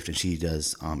use her gift, and she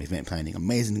does event planning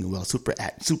amazingly well, super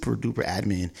duper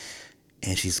admin.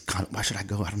 And she's kind of, why should I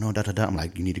go? I don't know, I'm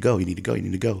like, you need to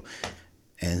go.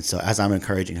 And so as I'm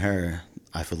encouraging her,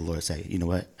 I feel the Lord say, you know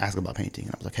what, ask about painting.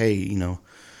 And I was like, hey,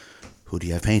 who do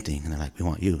you have painting? And they're like, we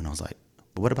want you. And I was like,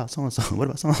 but what about so-and-so? What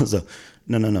about so-and-so?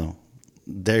 No.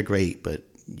 They're great, but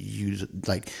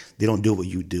they don't do what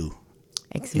you do.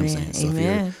 Excellent. You know what I'm saying?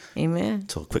 Amen. Amen.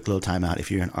 So a quick little timeout.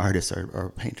 If you're an artist or a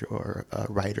painter or a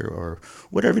writer or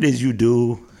whatever it is you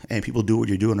do, and people do what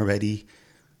you're doing already,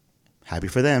 happy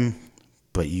for them,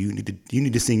 but you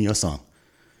need to sing your song.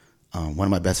 One of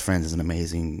my best friends is an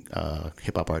amazing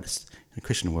hip hop artist in the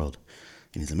Christian world,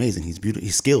 and he's amazing. He's beautiful.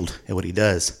 He's skilled at what he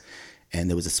does. And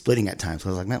there was a splitting at times. So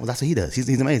I was like, man, well, that's what he does.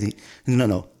 He's amazing.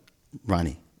 No,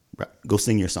 Ronnie, go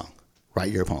sing your song,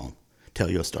 write your poem, tell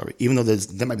your story. Even though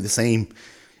that might be the same,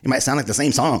 it might sound like the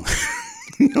same song.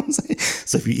 You know what I'm saying?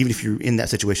 So even if you're in that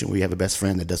situation where you have a best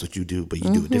friend that does what you do, but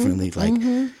you do it differently,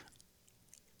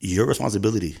 your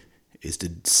responsibility is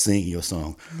to sing your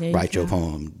song, write your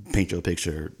poem, paint your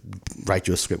picture, write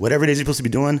your script, whatever it is you're supposed to be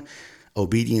doing.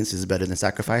 Obedience is better than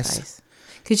sacrifice.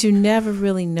 Because you never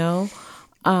really know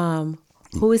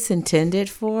who it's intended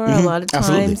for. A lot of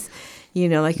times,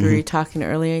 Absolutely. Like we were talking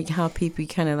earlier, how people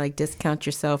kind of like discount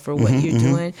yourself for what you're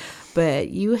doing, but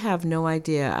you have no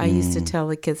idea. I used to tell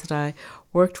the kids that I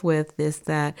worked with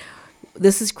that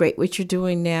this is great what you're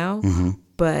doing now,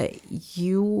 but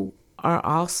you are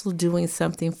also doing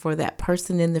something for that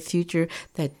person in the future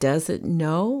that doesn't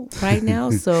know right now.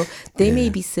 So they may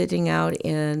be sitting out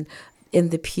in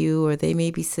the pew, or they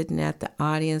may be sitting at the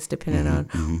audience, depending on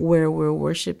where we're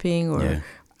worshiping or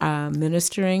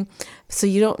ministering. So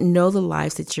you don't know the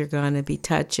lives that you're going to be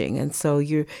touching, and so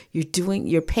you're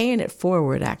paying it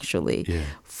forward actually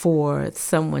for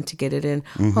someone to get it in.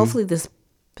 Hopefully this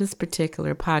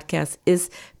particular podcast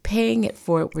is paying it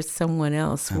forward with someone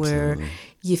else. Absolutely. Where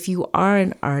if you are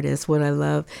an artist, what I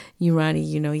love, you, Ronnie,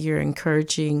 you're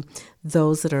encouraging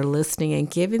those that are listening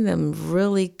and giving them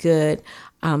really good,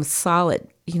 solid,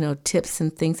 tips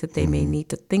and things that they may need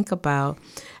to think about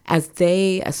as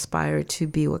they aspire to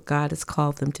be what God has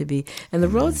called them to be. And the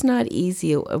road's not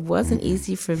easy. It wasn't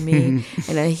easy for me.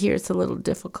 And I hear it's a little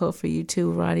difficult for you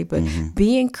too, Ronnie, but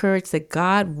be encouraged that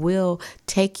God will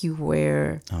take you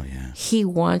where He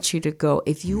wants you to go.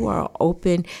 If you are an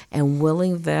open and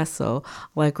willing vessel,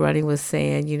 like Ronnie was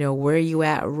saying, where you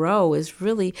at row is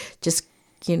really just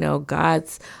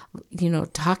God's,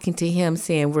 talking to him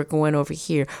saying, we're going over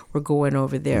here, we're going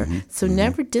over there. So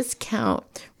never discount,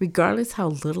 regardless how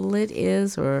little it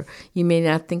is, or you may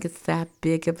not think it's that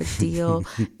big of a deal.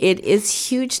 It is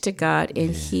huge to God,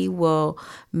 and He will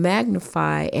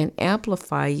magnify and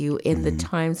amplify you in the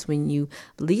times when you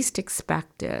least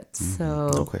expect it. So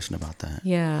no question about that.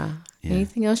 Yeah.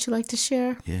 Anything else you'd like to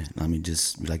share? Yeah. I mean,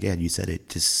 just you said it,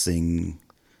 just sing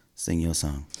your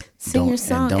song. Sing your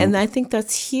song. And I think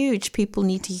that's huge. People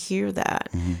need to hear that.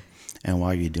 And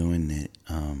while you're doing it,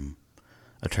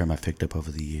 a term I've picked up over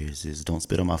the years is don't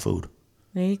spit on my food.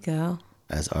 There you go.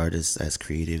 As artists, as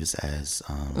creatives, as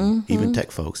even tech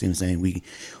folks, you know what I'm saying?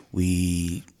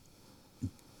 We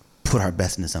put our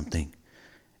best into something,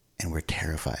 and we're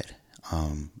terrified.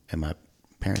 And my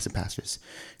parents and pastors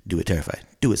do it terrified.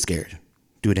 Do it scared.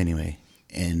 Do it anyway.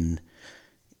 And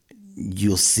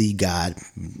you'll see God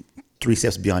 3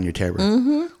 steps beyond your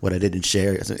terror. What I didn't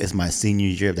share is my senior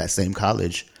year of that same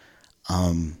college.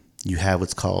 You have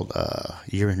what's called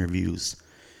year in reviews,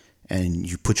 and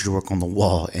you put your work on the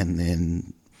wall, and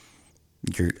then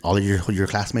all of your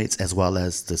classmates as well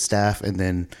as the staff, and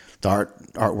then the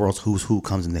art world's who's who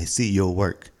comes and they see your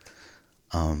work,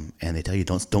 and they tell you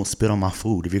don't spit on my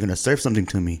food. If you're gonna serve something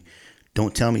to me,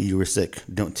 don't tell me you were sick.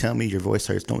 Don't tell me your voice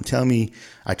hurts. Don't tell me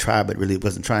I tried but really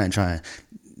wasn't trying.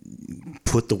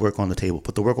 Put the work on the table.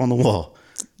 Put the work on the wall.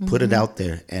 Put it out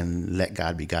there and let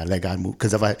God be God. Let God move.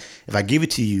 Because if I give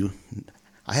it to you,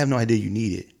 I have no idea you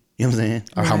need it. You know what I'm saying?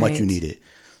 Or how much you need it.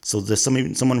 So there's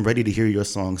someone ready to hear your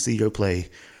song, see your play,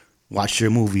 watch your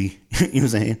movie. You know what I'm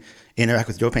saying? Interact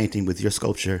with your painting, with your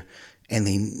sculpture, and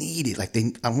they need it. Like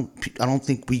I don't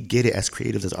think we get it as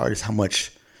creatives, as artists, how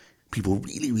much people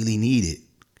really, really need it.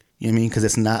 You know what I mean? Because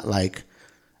it's not like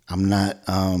I'm not.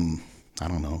 I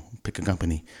don't know. Pick a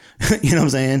company. You know what I'm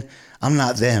saying? I'm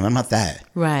not them. I'm not that.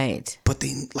 Right. But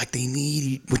they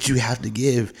need what you have to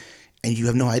give, and you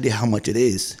have no idea how much it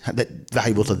is that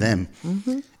valuable to them.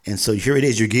 And so here it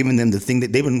is. You're giving them the thing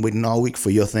that they've been waiting all week for,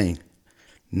 your thing,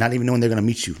 not even knowing they're going to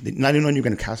meet you, not even knowing you're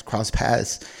going to cross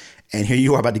paths. And here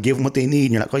you are about to give them what they need,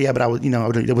 and you're like, oh yeah, but I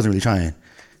wasn't really trying.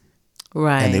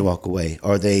 Right. And they walk away,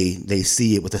 or they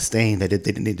see it with a stain that they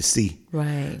didn't need to see.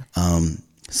 Right.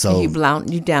 So you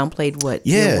downplayed what?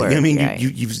 Yeah, your work, you know what I mean, right.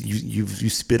 you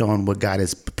spit on what God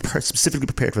has specifically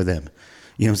prepared for them.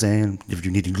 You know what I'm saying? If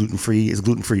you need gluten free, it's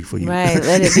gluten free for you. Right.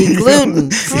 Let it be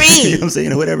gluten free. You know what I'm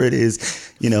saying? Or whatever it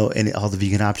is, and all the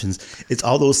vegan options. It's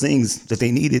all those things that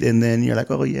they needed, and then you're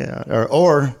like, oh yeah,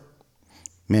 or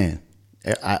man,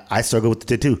 I struggle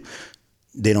with it too.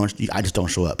 I just don't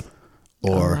show up,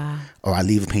 or I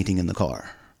leave a painting in the car,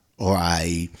 or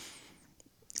I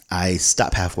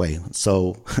stop halfway.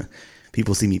 So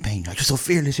people see me paint, like, you're so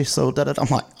fearless, you're so da da. I'm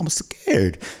like, I'm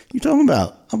scared. You talking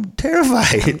about? I'm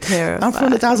terrified. I'm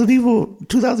from 1,000 people,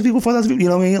 2,000 people, 4,000 people. You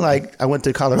know what I mean? Like, I went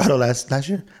to Colorado last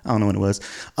year. I don't know when it was.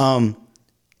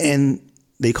 And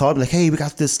they called me like, hey, we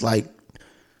got this like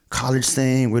college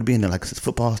thing. We're being in like a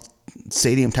football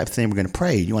stadium type thing. We're gonna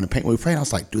pray. You want to paint? We pray. And I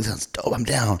was like, dude, that sounds dope. I'm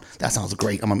down. That sounds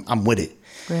great. I'm with it.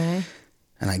 Right.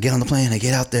 And I get on the plane. I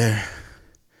get out there.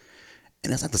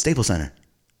 And it's at the Staples Center.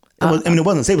 It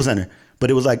wasn't Staples Center,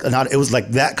 but it was like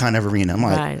that kind of arena. I'm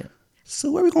like, right. So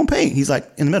where are we gonna paint? He's like,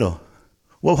 in the middle.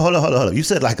 Well, hold on. You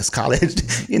said like it's college.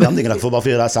 I'm thinking like football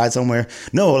field outside somewhere.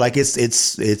 No, like it's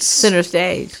center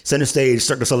stage,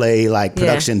 Cirque du Soleil, like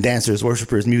production, dancers,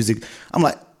 worshipers, music. I'm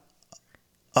like,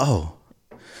 oh.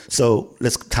 So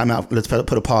let's time out. Let's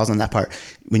put a pause on that part.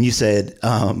 When you said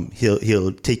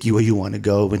he'll take you where you want to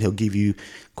go, and he'll give you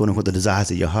going with the desires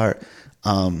of your heart.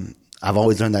 I've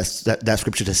always learned that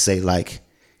scripture to say, like,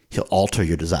 he'll alter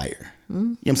your desire. You know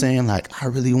what I'm saying? Like, I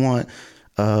really want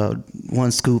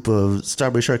 1 scoop of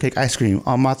strawberry shortcake ice cream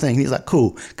on my thing. He's like,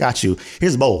 cool, got you.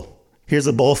 Here's a bowl. Here's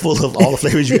a bowl full of all the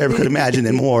flavors you ever could imagine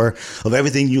and more of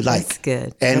everything you like. That's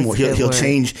good. And more. He'll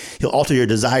change, he'll alter your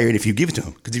desire, and if you give it to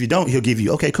him. Because if you don't, he'll give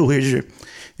you, okay, cool,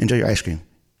 enjoy your ice cream.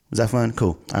 Was that fun?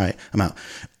 Cool. All right, I'm out.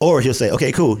 Or he'll say,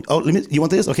 okay, cool. Oh, you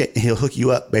want this? Okay. And he'll hook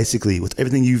you up basically with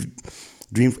everything you've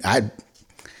dreamed.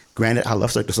 Granted, I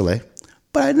love Cirque du Soleil,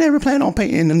 but I never planned on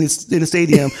painting in the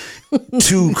stadium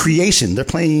to creation. They're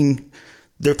playing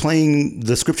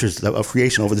the scriptures of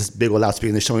creation over this big old loudspeaker,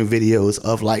 and they're showing videos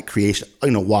of like creation,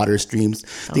 water, streams,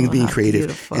 things being created.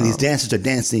 Beautiful. And these dancers are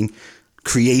dancing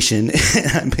creation,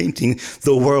 and I'm painting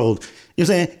the world. You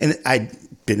know what I'm saying? And I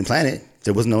didn't plan it.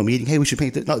 There was no meeting. Hey, we should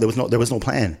paint this. No, there was no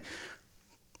plan.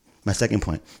 My second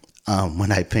point,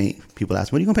 when I paint, people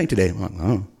ask, what are you gonna paint today? I'm like,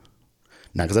 oh,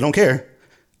 not because I don't care.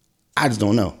 I just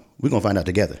don't know. We're going to find out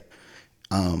together.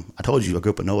 I told you, I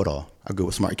grew up a know-it-all. I grew up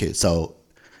with smart kids. So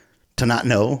to not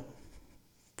know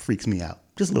freaks me out.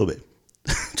 Just a little bit.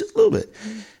 Just a little bit.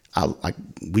 I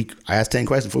asked 10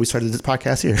 questions before we started this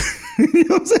podcast here. You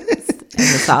know what I'm saying?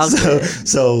 It's all good.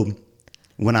 So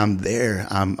when I'm there,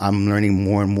 I'm learning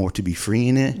more and more to be free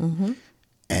in it. Mm-hmm.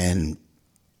 And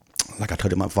like I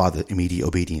told my father, immediate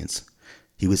obedience.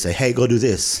 He would say, hey, go do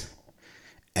this.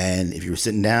 And if you were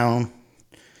sitting down,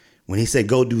 when he said,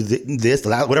 go do this,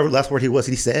 whatever last word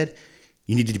he said,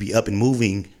 you needed to be up and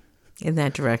moving. In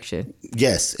that direction.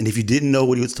 Yes. And if you didn't know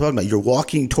what he was talking about, you're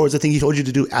walking towards the thing he told you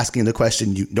to do, asking the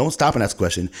question. You don't stop and ask a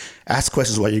question. Ask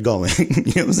questions while you're going. You know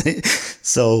what I'm saying?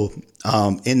 So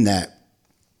in that,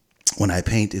 when I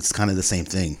paint, it's kind of the same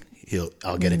thing.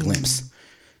 I'll get a glimpse.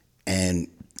 And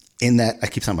in that, I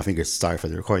keep signing my fingers, sorry for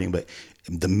the recording, but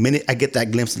the minute I get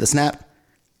that glimpse of the snap,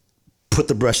 put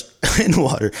the brush in the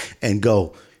water and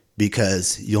go.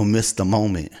 Because you'll miss the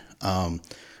moment.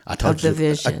 I of the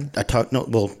vision.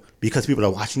 Because people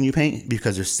are watching you paint,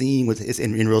 because they're seeing what it's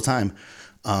in real time.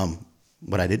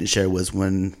 What I didn't share was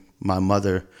when my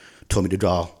mother told me to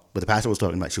draw what the pastor was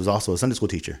talking about. She was also a Sunday school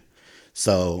teacher.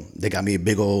 So they got me a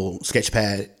big old sketch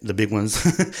pad, the big ones,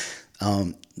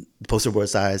 poster board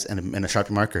size, and a Sharpie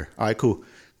marker. All right, cool.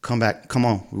 Come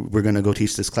on. We're going to go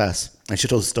teach this class. And she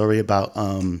told a story about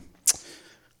the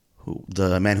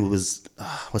man who was,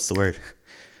 what's the word?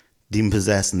 Demon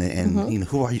possessed, and you know,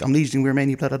 who are you? I'm Legion, we're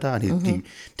many, blah, blah, blah. And he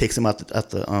takes him out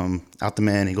the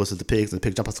man, and he goes to the pigs, and the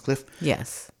pig jump off the cliff.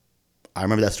 Yes. I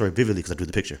remember that story vividly because I drew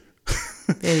the picture.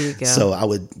 There you go. So I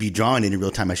would be drawing it in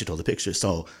real time as she told the picture.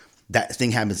 So that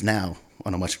thing happens now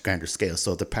on a much grander scale.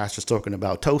 So the pastor's talking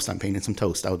about toast. I'm painting some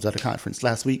toast. I was at a conference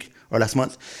last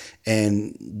month,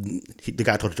 and the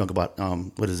guy told the drunk about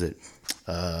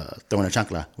throwing a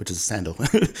chancla, which is a sandal.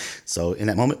 So in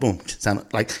that moment, boom,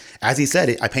 sounded like as he said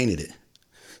it, I painted it.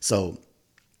 So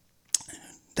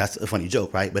that's a funny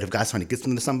joke, right? But if God's trying to get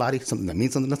something to somebody, something that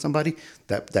means something to somebody,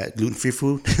 that gluten-free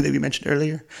food that we mentioned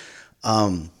earlier,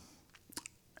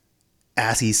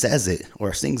 as he says it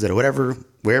or sings it or whatever,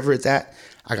 wherever it's at,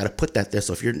 I got to put that there.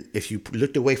 So if you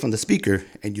looked away from the speaker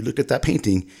and you looked at that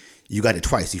painting, you got it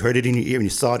twice. You heard it in your ear and you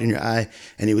saw it in your eye,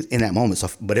 and it was in that moment. So,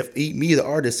 but if me, the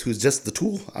artist, who's just the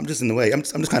tool, I'm just in the way. I'm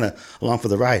just kind of along for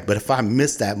the ride. But if I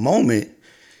miss that moment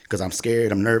because I'm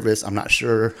scared, I'm nervous, I'm not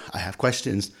sure, I have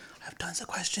questions. I have tons of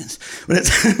questions. But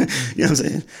it's, you know what I'm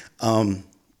saying?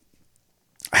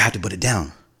 I have to put it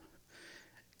down.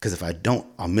 Because if I don't,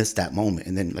 I'll miss that moment.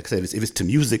 And then, like I said, if it's to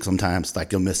music, sometimes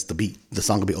like you'll miss the beat. The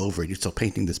song will be over. You're still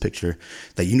painting this picture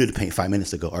that you knew to paint 5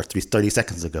 minutes ago or 30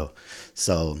 seconds ago.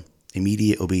 So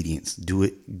immediate obedience. Do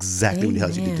it exactly when he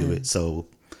tells you to do it. So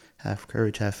have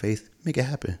courage, have faith, make it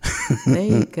happen. There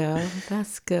you go.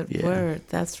 That's good word.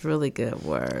 That's really good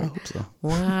word. I hope so.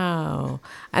 Wow.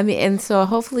 I mean, and so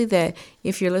hopefully that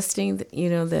if you're listening,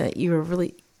 you know, that you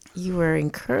were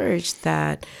encouraged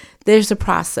that there's a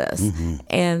process,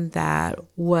 and that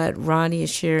what Ronnie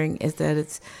is sharing is that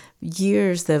it's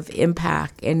years of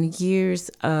impact and years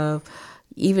of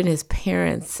even his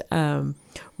parents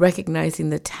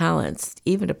recognizing the talents,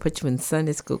 even to put you in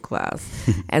Sunday school class.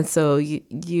 And so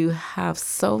you have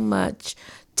so much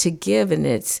to give, and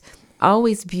it's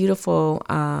always beautiful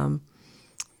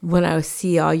when I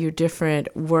see all your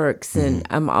different works, and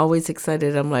I'm always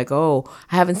excited. I'm like, oh,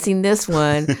 I haven't seen this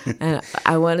one, and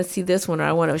I want to see this one, or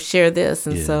I want to share this.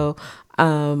 And so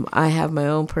I have my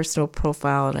own personal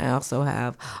profile, and I also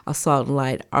have a Salt and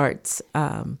Light Arts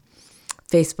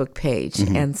Facebook page.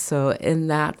 And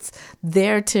that's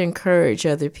there to encourage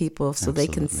other people so they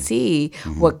can see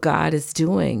what God is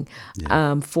doing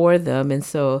for them. And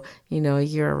so, you know,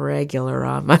 you're a regular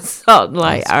on my Salt and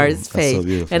Light Arts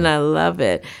page, and I love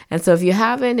it. And so if you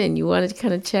haven't and you want to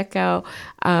kind of check out,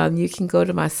 you can go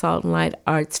to my Salt and Light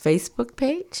Arts Facebook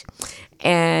page.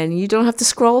 And you don't have to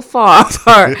scroll far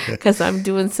because I'm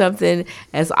doing something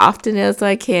as often as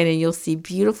I can, and you'll see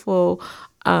beautiful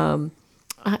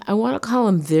I want to call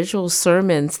them visual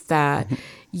sermons that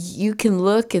you can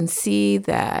look and see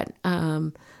that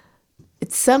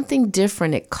it's something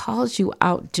different. It calls you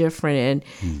out different,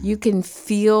 and you can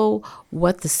feel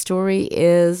what the story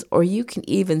is, or you can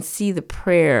even see the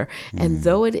prayer. And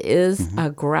though it is a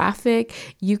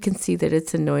graphic, you can see that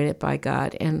it's anointed by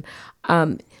God. And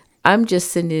I'm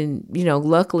just sending, you know,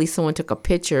 luckily someone took a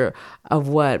picture of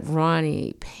what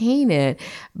Ronnie painted,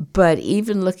 but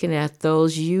even looking at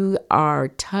those, you are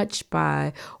touched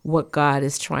by what God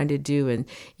is trying to do. And,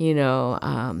 you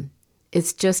know,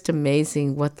 it's just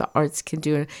amazing what the arts can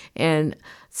do. And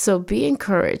so be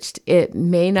encouraged. It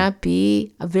may not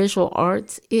be a visual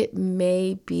arts. It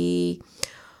may be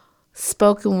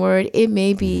spoken word. It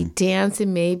may be dance. It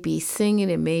may be singing.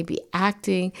 It may be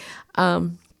acting.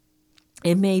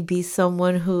 It may be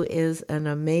someone who is an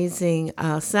amazing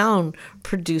sound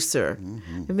producer.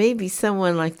 It may be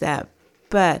someone like that.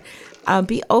 But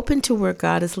be open to where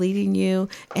God is leading you,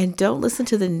 and don't listen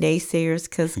to the naysayers,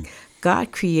 because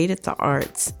God created the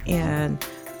arts, and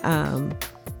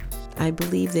I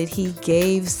believe that he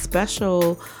gave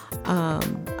special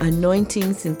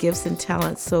anointings and gifts and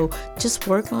talents. So just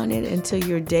work on it until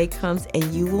your day comes, and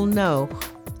you will know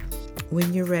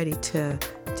when you're ready to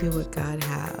do what God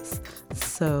has.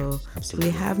 So, do we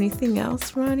have anything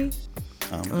else, Ronnie?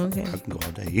 Okay. I can go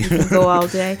all day. You can go all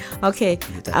day? Okay.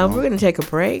 We're going to take a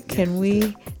break. Can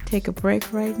we take a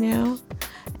break right now?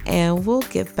 And we'll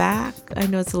get back. I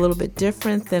know it's a little bit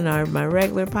different than my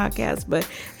regular podcast, but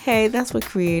hey, that's what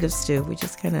creatives do. We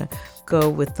just kind of go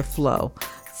with the flow.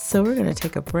 So we're going to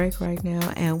take a break right now,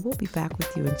 and we'll be back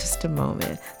with you in just a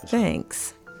moment.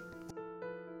 Thanks.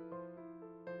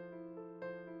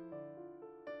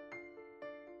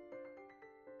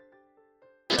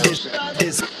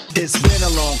 It's been a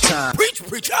long time.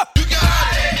 Preach up.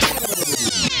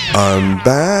 I'm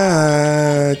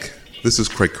back. This is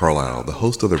Craig Carlisle, the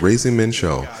host of the Raising Men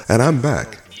Show, and I'm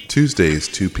back Tuesdays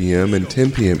 2 p.m. and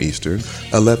 10 p.m. Eastern,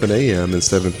 11 a.m. and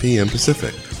 7 p.m.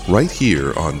 Pacific, right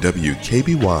here on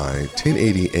WKBY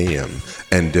 1080 AM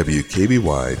and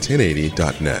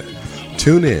WKBY1080.net.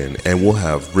 Tune in and we'll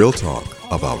have real talk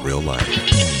about real life.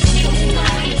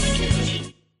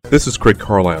 This is Craig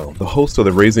Carlisle, the host of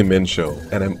the Raising Men Show,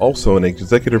 and I'm also an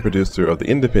executive producer of the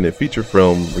independent feature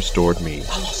film Restored Me.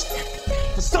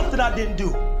 For something I didn't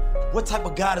do. What type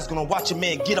of God is gonna watch a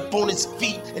man get up on his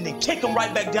feet and then kick him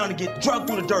right back down and get drugged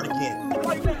through the dirt again?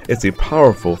 It's a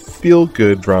powerful,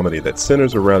 feel-good dramedy that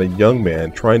centers around a young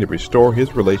man trying to restore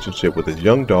his relationship with his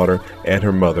young daughter and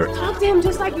her mother. Talk to him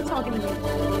just like you're talking to me.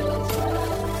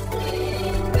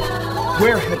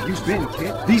 Where have you been,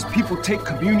 kid? These people take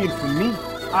communion from me.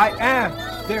 I am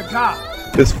their God.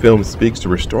 This film speaks to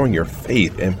restoring your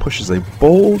faith and pushes a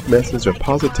bold message of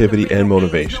positivity and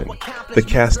motivation. The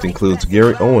cast includes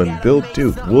Gary Owen, Bill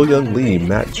Duke, Will Young Lee,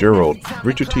 Matt Gerald,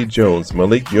 Richard T. Jones,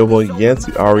 Malik Yoba,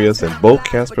 Yancey Arias, and Bo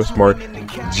Casper Smart,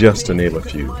 just to name a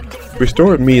few.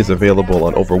 Restored Me is available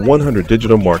on over 100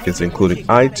 digital markets, including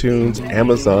iTunes,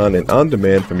 Amazon, and on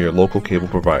demand from your local cable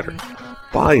provider.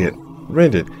 Buy it,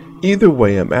 rent it. Either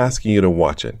way, I'm asking you to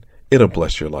watch it. It'll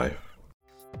bless your life.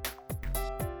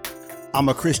 I'm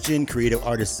a Christian creative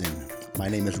artisan. My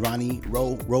name is Ronnie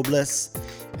Robles,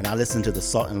 and I listen to the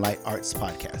Salt and Light Arts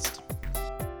podcast.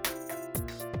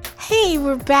 Hey,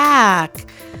 we're back.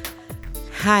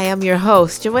 Hi, I'm your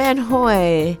host, Joanne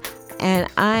Hoy, and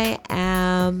I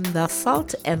am the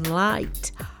Salt and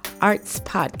Light Arts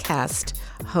podcast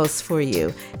host for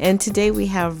you. And today we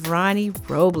have Ronnie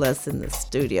Robles in the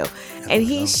studio, and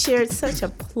he shared such a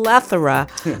plethora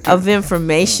of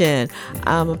information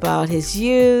about his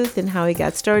youth and how he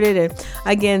got started. And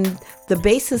again, the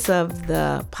basis of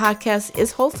the podcast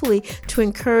is hopefully to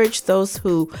encourage those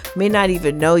who may not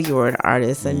even know you're an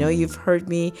artist. I know you've heard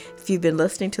me, if you've been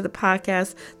listening to the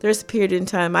podcast, there's a period in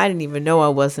time I didn't even know I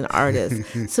was an artist.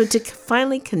 So to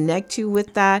finally connect you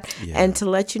with that and to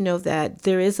let you know that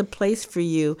there is a place for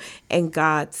you in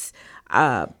God's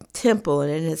temple and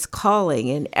in his calling,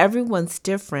 and everyone's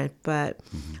different, but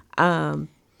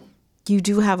you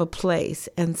do have a place.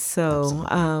 And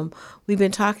so we've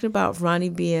been talking about Ronnie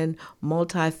being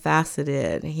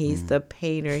multifaceted. He's the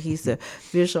painter, he's the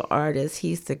visual artist,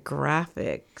 he's the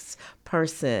graphics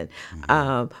person,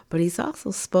 but he's also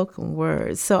spoken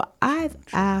word. So I've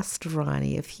asked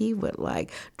Ronnie if he would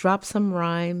drop some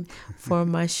rhyme for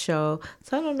my show.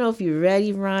 So I don't know if you're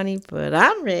ready, Ronnie, but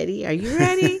I'm ready. Are you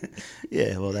ready?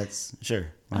 Yeah, well, that's sure.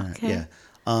 Why not? Okay. Yeah.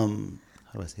 How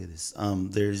do I say this?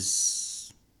 There's,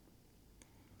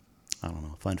 I don't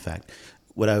know, fun fact.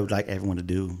 What I would like everyone to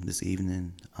do this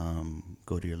evening,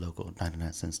 go to your local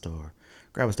 99-cent store,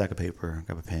 grab a stack of paper,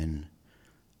 grab a pen,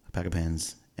 a pack of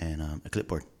pens, and a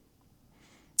clipboard,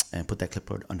 and put that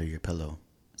clipboard under your pillow.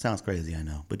 Sounds crazy, I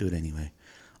know, but do it anyway.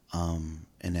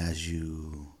 And as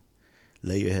you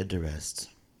lay your head to rest,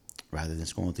 rather than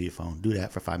scrolling through your phone, do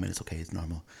that for 5 minutes. Okay, it's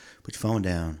normal. Put your phone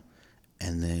down,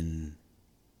 and then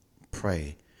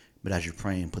pray. But as you're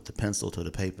praying, put the pencil to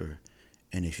the paper.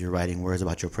 And if you're writing words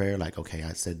about your prayer, like, okay,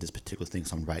 I said this particular thing,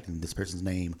 so I'm writing this person's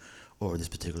name or this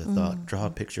particular thought, draw a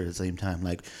picture at the same time.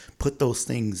 Like, put those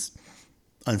things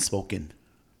unspoken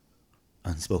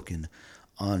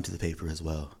onto the paper as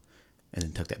well. And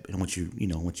then tuck that. And once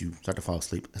you start to fall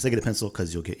asleep, I say get a pencil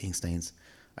because you'll get ink stains.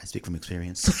 I speak from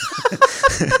experience.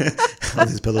 All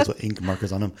these pillows with ink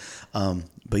markers on them.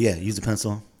 But yeah, use a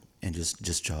pencil and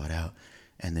just draw it out,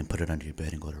 and then put it under your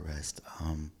bed and go to rest.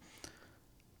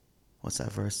 What's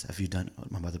that verse? Have you done?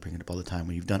 My mother brings it up all the time.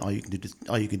 When you've done all you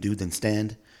can do, then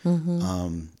stand.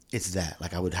 It's that.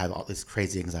 Like, I would have all this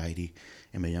crazy anxiety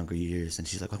in my younger years, and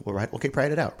she's like, "Well, write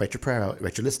it out. Write your prayer out.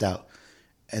 Write your list out."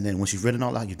 And then once you've written it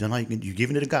all out, you've done all you can. You've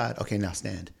given it to God. Okay, now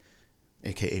stand,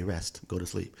 aka rest. Go to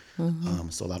sleep.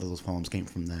 So a lot of those poems came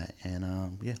from that,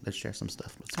 and yeah, let's share some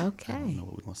stuff. Okay. I don't know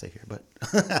what we're gonna say here, but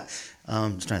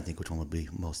I'm just trying to think which one would be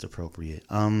most appropriate.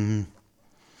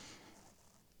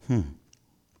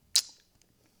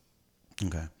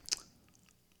 Okay.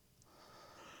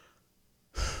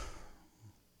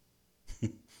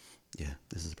 Yeah,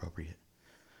 this is appropriate.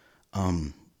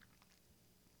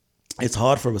 It's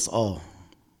hard for us all.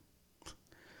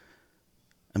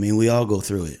 I mean, we all go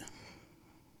through it.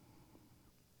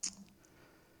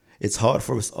 It's hard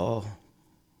for us all.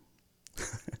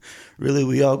 Really,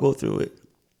 we all go through it.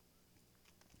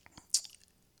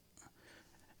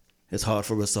 It's hard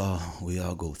for us all. We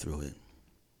all go through it.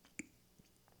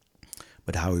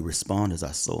 But how we respond is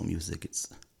our soul music.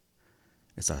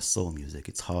 It's our soul music.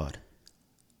 It's hard.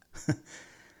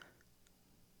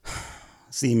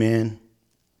 See, man.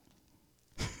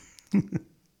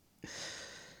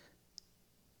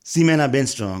 See, man, I've been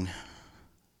strong.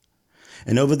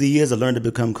 And over the years, I learned to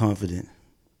become confident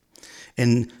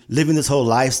in living this whole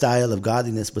lifestyle of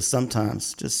godliness. But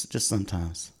sometimes, just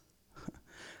sometimes,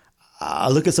 I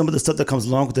look at some of the stuff that comes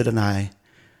along with it and I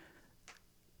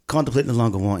contemplate no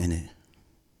longer wanting it.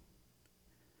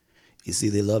 You see,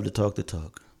 they love to talk the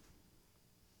talk,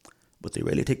 but they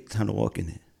rarely take the time to walk in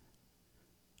it.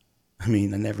 I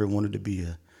mean, I never wanted to be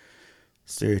a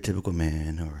stereotypical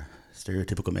man or a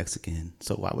stereotypical Mexican,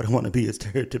 so why would I want to be a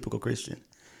stereotypical Christian?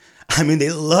 I mean,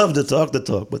 they love to talk the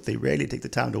talk, but they rarely take the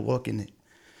time to walk in it.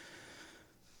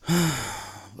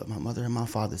 But my mother and my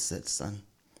father said, son,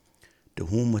 to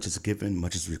whom much is given,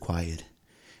 much is required.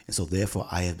 And so therefore,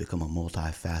 I have become a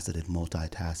multifaceted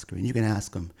multitasker. And you can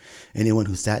ask them, anyone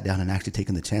who sat down and actually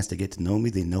taken the chance to get to know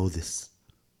me, they know this.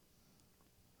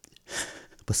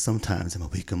 But sometimes in my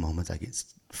weaker moments, I get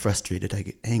frustrated, I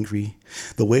get angry.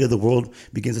 The weight of the world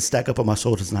begins to stack up on my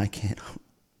shoulders and I can't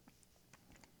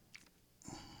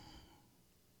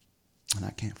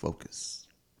focus.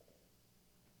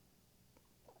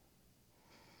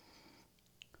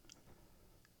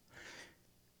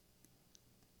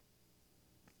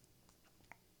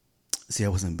 See, I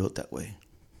wasn't built that way.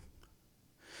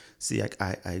 See, I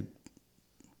can't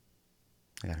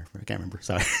remember.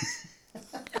 Sorry.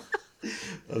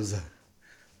 I was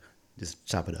just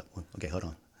chop it up. Okay, hold on.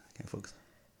 I can't focus.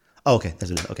 Oh, okay,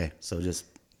 that's it. Okay, so just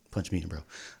punch me in, bro.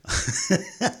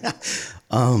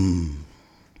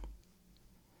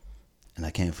 And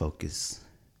I can't focus.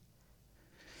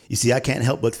 You see, I can't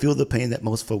help but feel the pain that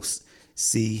most folks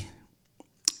see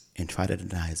and try to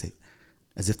deny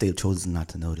as if they've chosen not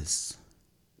to notice.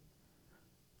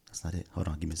 That's not it. Hold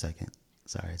on, give me a second.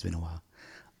 Sorry, it's been a while.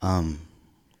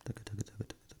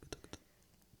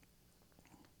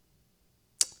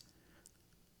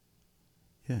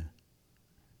 Yeah.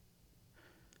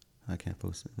 I can't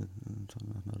post it. I'm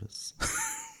trying to notice.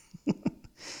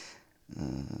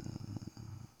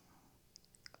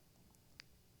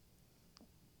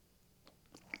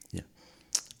 Yeah.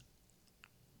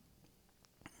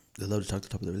 They love to talk to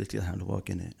the top of the really feel how to walk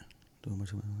in it. Doing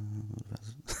much.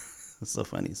 It's so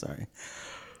funny. Sorry.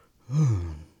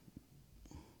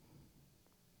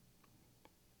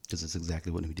 Because it's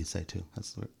exactly what we did say too.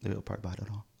 That's the real part about it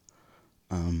all.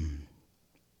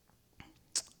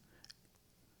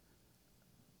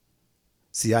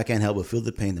 See, I can't help but feel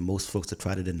the pain that most folks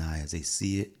try to deny as they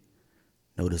see it,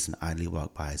 notice, and idly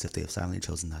walk by as if they have silently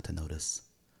chosen not to notice.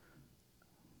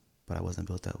 But I wasn't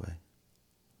built that way.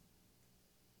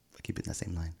 I keep it in that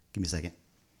same line. Give me a second.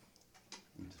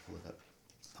 Let me just pull it up.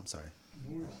 I'm sorry.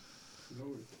 No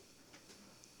worries.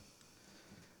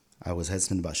 I was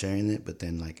hesitant about sharing it, but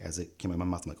then, like, as it came out of my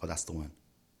mouth, I'm like, oh, that's the one.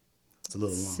 It's a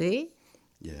little long. See?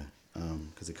 Yeah,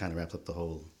 because it kind of wraps up the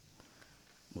whole,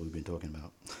 what we've been talking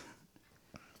about.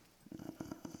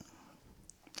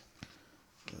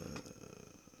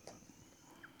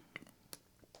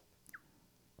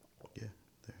 Yeah,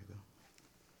 there you go.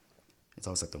 It's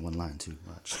always like the one line, too.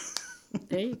 Watch.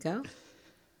 There you go.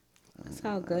 That's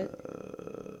all good.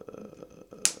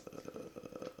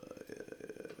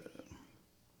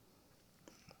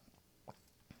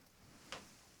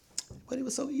 But it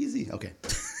was so easy. Okay.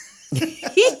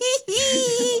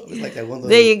 Like that one little,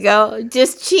 there you go.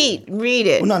 Just cheat. Read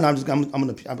it. Well, no,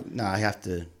 I have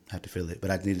to feel it,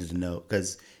 but I needed to know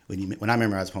because when I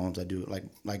memorize poems, I do it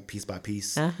like piece by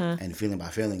piece and feeling by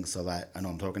feeling, so that I know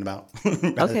what I'm talking about.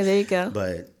 Okay, there you go.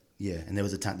 But yeah, and there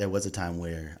was a time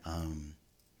where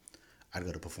I'd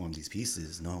go to perform these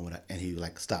pieces, knowing and he would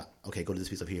like stop. Okay, go to this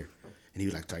piece up here. And he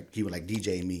would like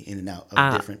DJ me in and out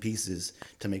of different pieces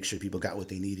to make sure people got what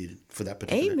they needed for that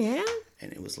particular. Amen.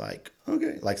 And it was like,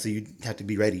 okay, like, so you have to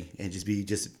be ready and just be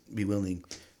willing.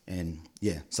 And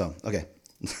yeah, so, okay.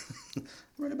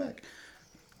 Run it back.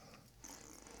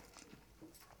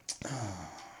 Okay.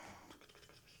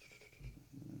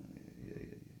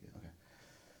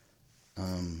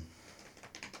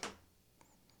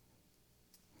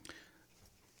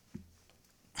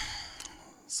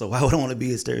 So why would I want to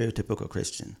be a stereotypical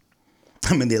Christian?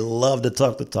 I mean, they love to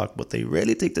talk the talk, but they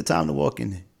rarely take the time to walk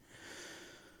in it.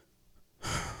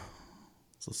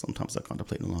 So sometimes I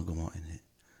contemplate no longer wanting it.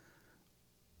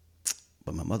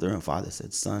 But my mother and father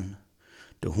said, son,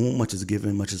 to whom much is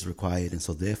given, much is required. And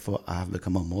so therefore, I've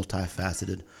become a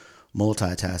multifaceted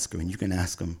multitasker. And you can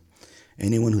ask them,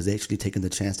 anyone who's actually taken the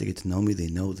chance to get to know me, they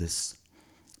know this.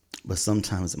 But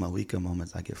sometimes in my weaker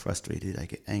moments, I get frustrated, I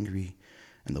get angry,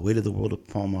 and the weight of the world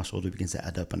upon my shoulder begins to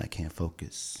add up and I can't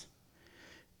focus.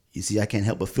 You see, I can't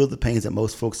help but feel the pains that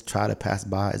most folks try to pass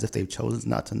by as if they've chosen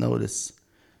not to notice.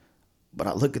 But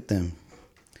I look at them,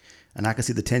 and I can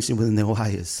see the tension within their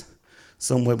wires,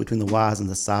 somewhere between the wires and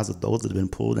the sides of those that have been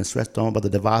pulled and stretched on by the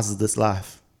devices of this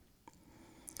life.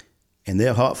 And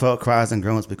their heartfelt cries and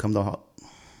groans become the heart.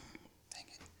 Dang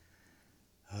it.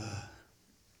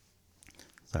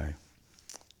 Sorry.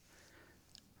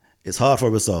 It's hard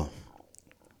for us all.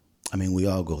 I mean, we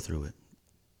all go through it.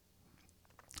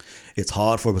 It's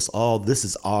hard for us all. This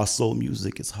is our soul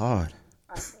music. It's hard.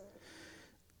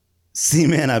 See,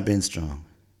 man, I've been strong.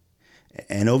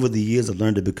 And over the years, I've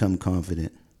learned to become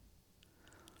confident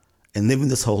and living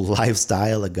this whole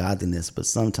lifestyle of godliness. But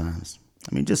sometimes,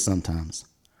 I mean, just sometimes,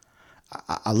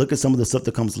 I look at some of the stuff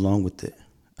that comes along with it.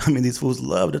 I mean, these fools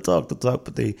love to talk,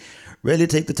 but they rarely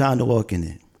take the time to walk in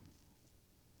it.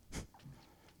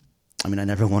 I mean, I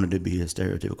never wanted to be a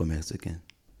stereotypical Mexican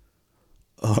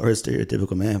or a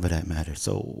stereotypical man for that matter.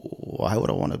 So why would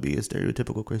I want to be a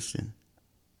stereotypical Christian?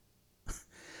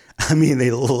 I mean,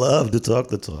 they love to talk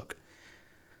the talk,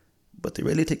 but they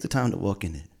rarely take the time to walk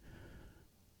in it.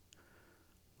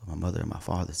 But my mother and my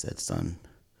father said, son,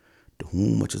 to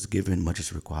whom much is given, much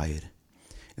is required.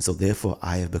 And so therefore,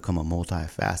 I have become a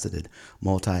multifaceted,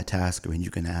 multitasker, and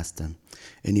you can ask them.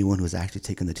 Anyone who has actually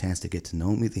taken the chance to get to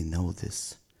know me, they know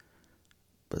this.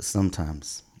 But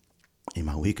sometimes, in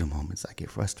my weaker moments, I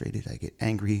get frustrated, I get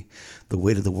angry. The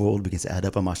weight of the world begins to add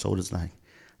up on my shoulders, like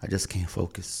I just can't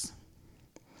focus.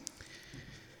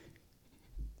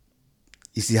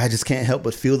 You see, I just can't help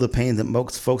but feel the pain that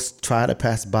most folks try to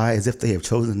pass by as if they have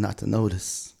chosen not to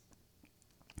notice.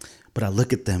 But I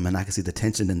look at them and I can see the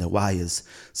tension in their wires,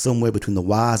 somewhere between the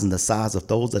wires and the sides of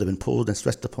those that have been pulled and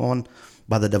stretched upon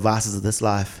by the devices of this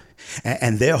life.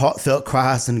 And their heartfelt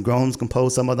cries and groans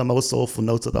compose some of the most soulful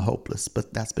notes of the hopeless.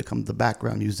 But that's become the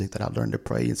background music that I learned to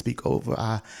pray and speak over.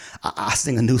 I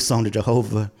sing a new song to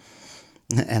Jehovah.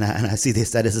 And I see their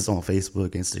statuses on Facebook,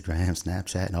 Instagram,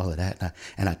 Snapchat, and all of that.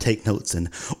 And I take notes, and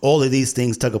all of these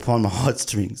things tug upon my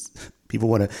heartstrings. People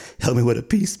want to help me with a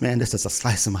piece, man. That's just a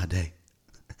slice of my day.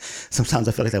 Sometimes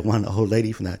I feel like that one old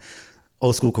lady from that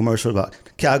old school commercial about,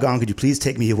 Calgon, could you please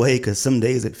take me away? Because some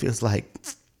days it feels like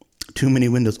too many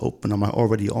windows open on my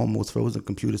already almost frozen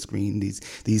computer screen.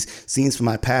 These scenes from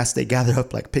my past, they gather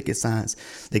up like picket signs.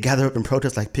 They gather up in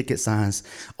protest like picket signs,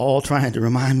 all trying to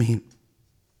remind me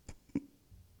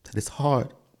that it's hard.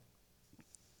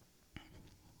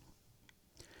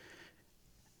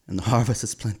 And the harvest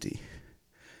is plenty.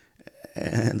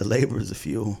 And the labor is a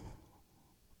few.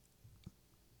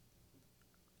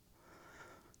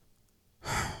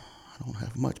 I don't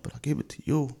have much, but I'll give it to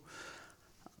you.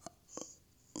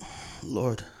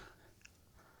 Lord.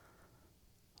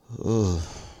 I'll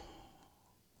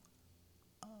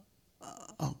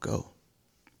go.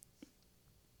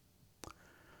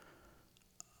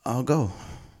 I'll go.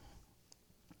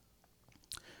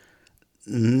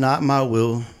 Not my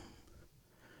will,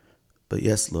 but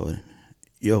yes, Lord,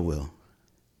 your will.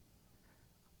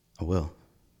 I will.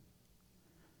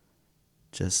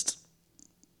 Just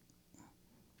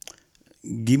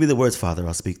give me the words, Father,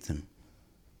 I'll speak them.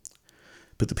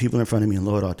 Put the people in front of me, and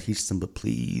Lord, I'll teach them, but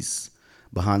please,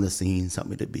 behind the scenes, help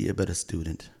me to be a better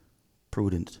student,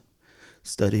 prudent,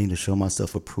 studying to show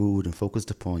myself approved and focused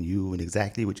upon you and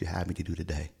exactly what you have me to do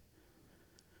today.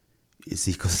 You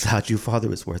see, because without you,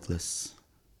 Father, it's worthless.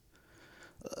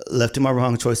 Left to my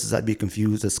wrong choices, I'd be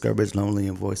confused, discouraged, lonely,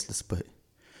 and voiceless, but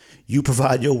you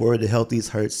provide your word to help these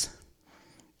hurts,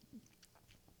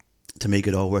 to make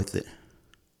it all worth it.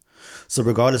 So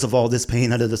regardless of all this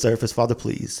pain under the surface, Father,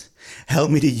 please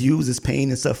help me to use this pain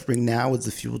and suffering now as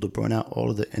the fuel to burn out all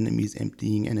of the enemy's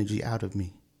emptying energy out of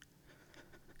me.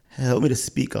 Help me to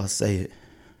speak, I'll say it.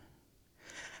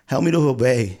 Help me to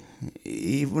obey,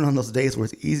 even on those days where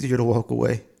it's easier to walk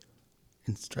away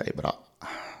and stray, but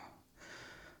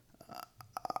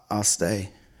I'll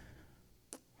stay.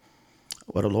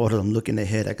 Well, Lord, as I'm looking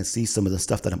ahead, I can see some of the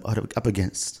stuff that I'm up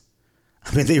against.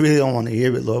 I mean, they really don't want to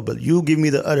hear it, Lord, but you give me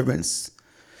the utterance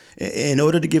in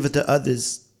order to give it to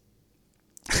others.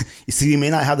 You see, we may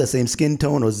not have the same skin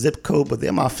tone or zip code, but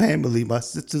they're my family, my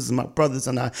sisters and my brothers,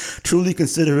 and I truly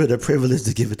consider it a privilege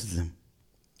to give it to them.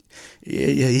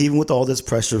 Yeah, even with all this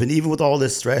pressure and even with all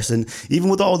this stress and even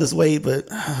with all this weight, but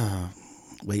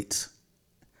wait.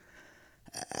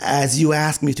 As you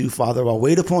ask me to, Father, I'll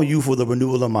wait upon you for the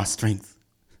renewal of my strength.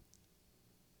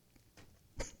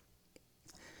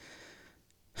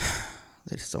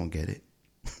 They just don't get it.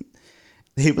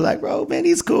 They be like, bro, man,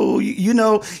 he's cool. You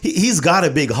know, he's got a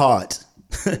big heart.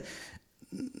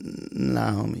 No,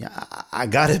 homie, I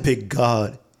got a big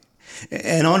God.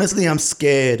 And honestly, I'm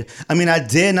scared. I mean, I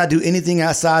dare not do anything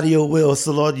outside of your will.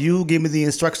 So, Lord, you give me the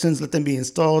instructions. Let them be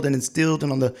installed and instilled.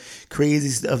 And on the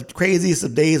craziest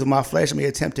of days when my flesh may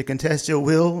attempt to contest your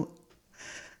will,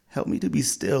 help me to be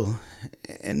still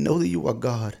and know that you are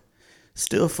God,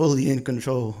 still fully in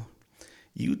control.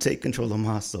 You take control of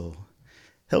my soul.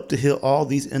 Help to heal all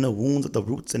these inner wounds at the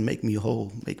roots and make me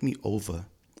whole, make me over,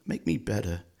 make me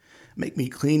better, make me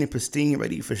clean and pristine,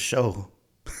 ready for show.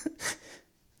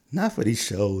 Not for these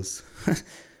shows,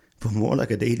 but more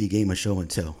like a daily game of show and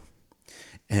tell.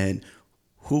 And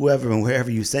whoever and wherever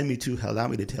you send me to, allow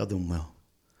me to tell them well.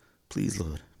 Please,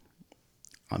 Lord,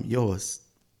 I'm yours.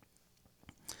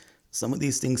 Some of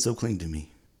these things so cling to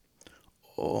me,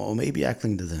 or maybe I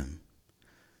cling to them.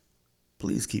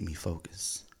 Please keep me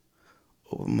focused.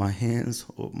 Open my hands,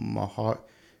 open my heart,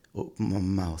 open my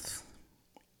mouth,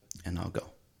 and I'll go.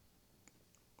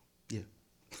 Yeah.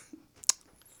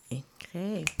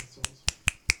 Okay.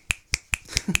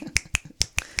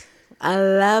 I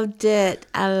loved it.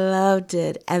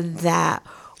 And that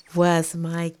was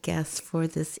my guest for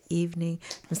this evening,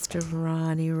 Mr.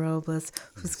 Ronnie Robles,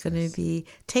 who's going to be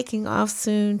taking off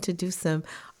soon to do some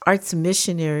arts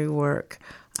missionary work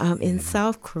in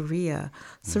South Korea.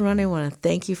 So, Ronnie, I want to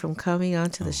thank you for coming on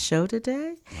to the show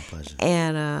today. My pleasure.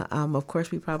 And, of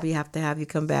course, we probably have to have you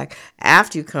come back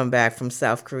after you come back from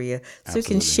South Korea so you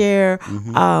can share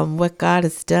what God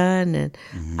has done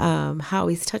and how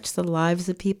he's touched the lives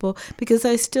of people. Because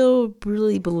I still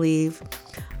really believe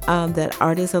that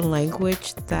art is a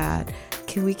language that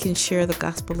we can share the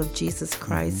gospel of Jesus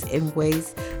Christ in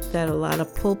ways that a lot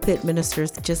of pulpit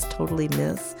ministers just totally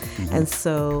miss. And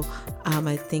so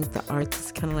I think the arts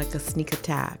is kind of like a sneak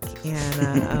attack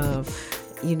and,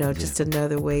 just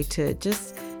another way to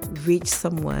just reach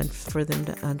someone for them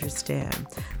to understand.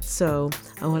 So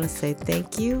I want to say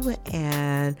thank you,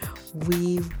 and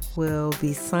we will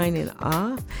be signing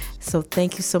off. So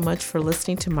thank you so much for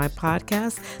listening to my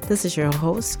podcast. This is your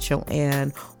host,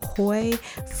 Joanne Hoy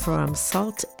from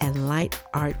Salt and Light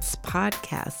Arts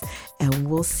Podcast, and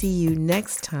we'll see you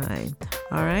next time.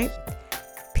 All right?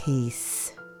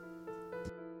 Peace.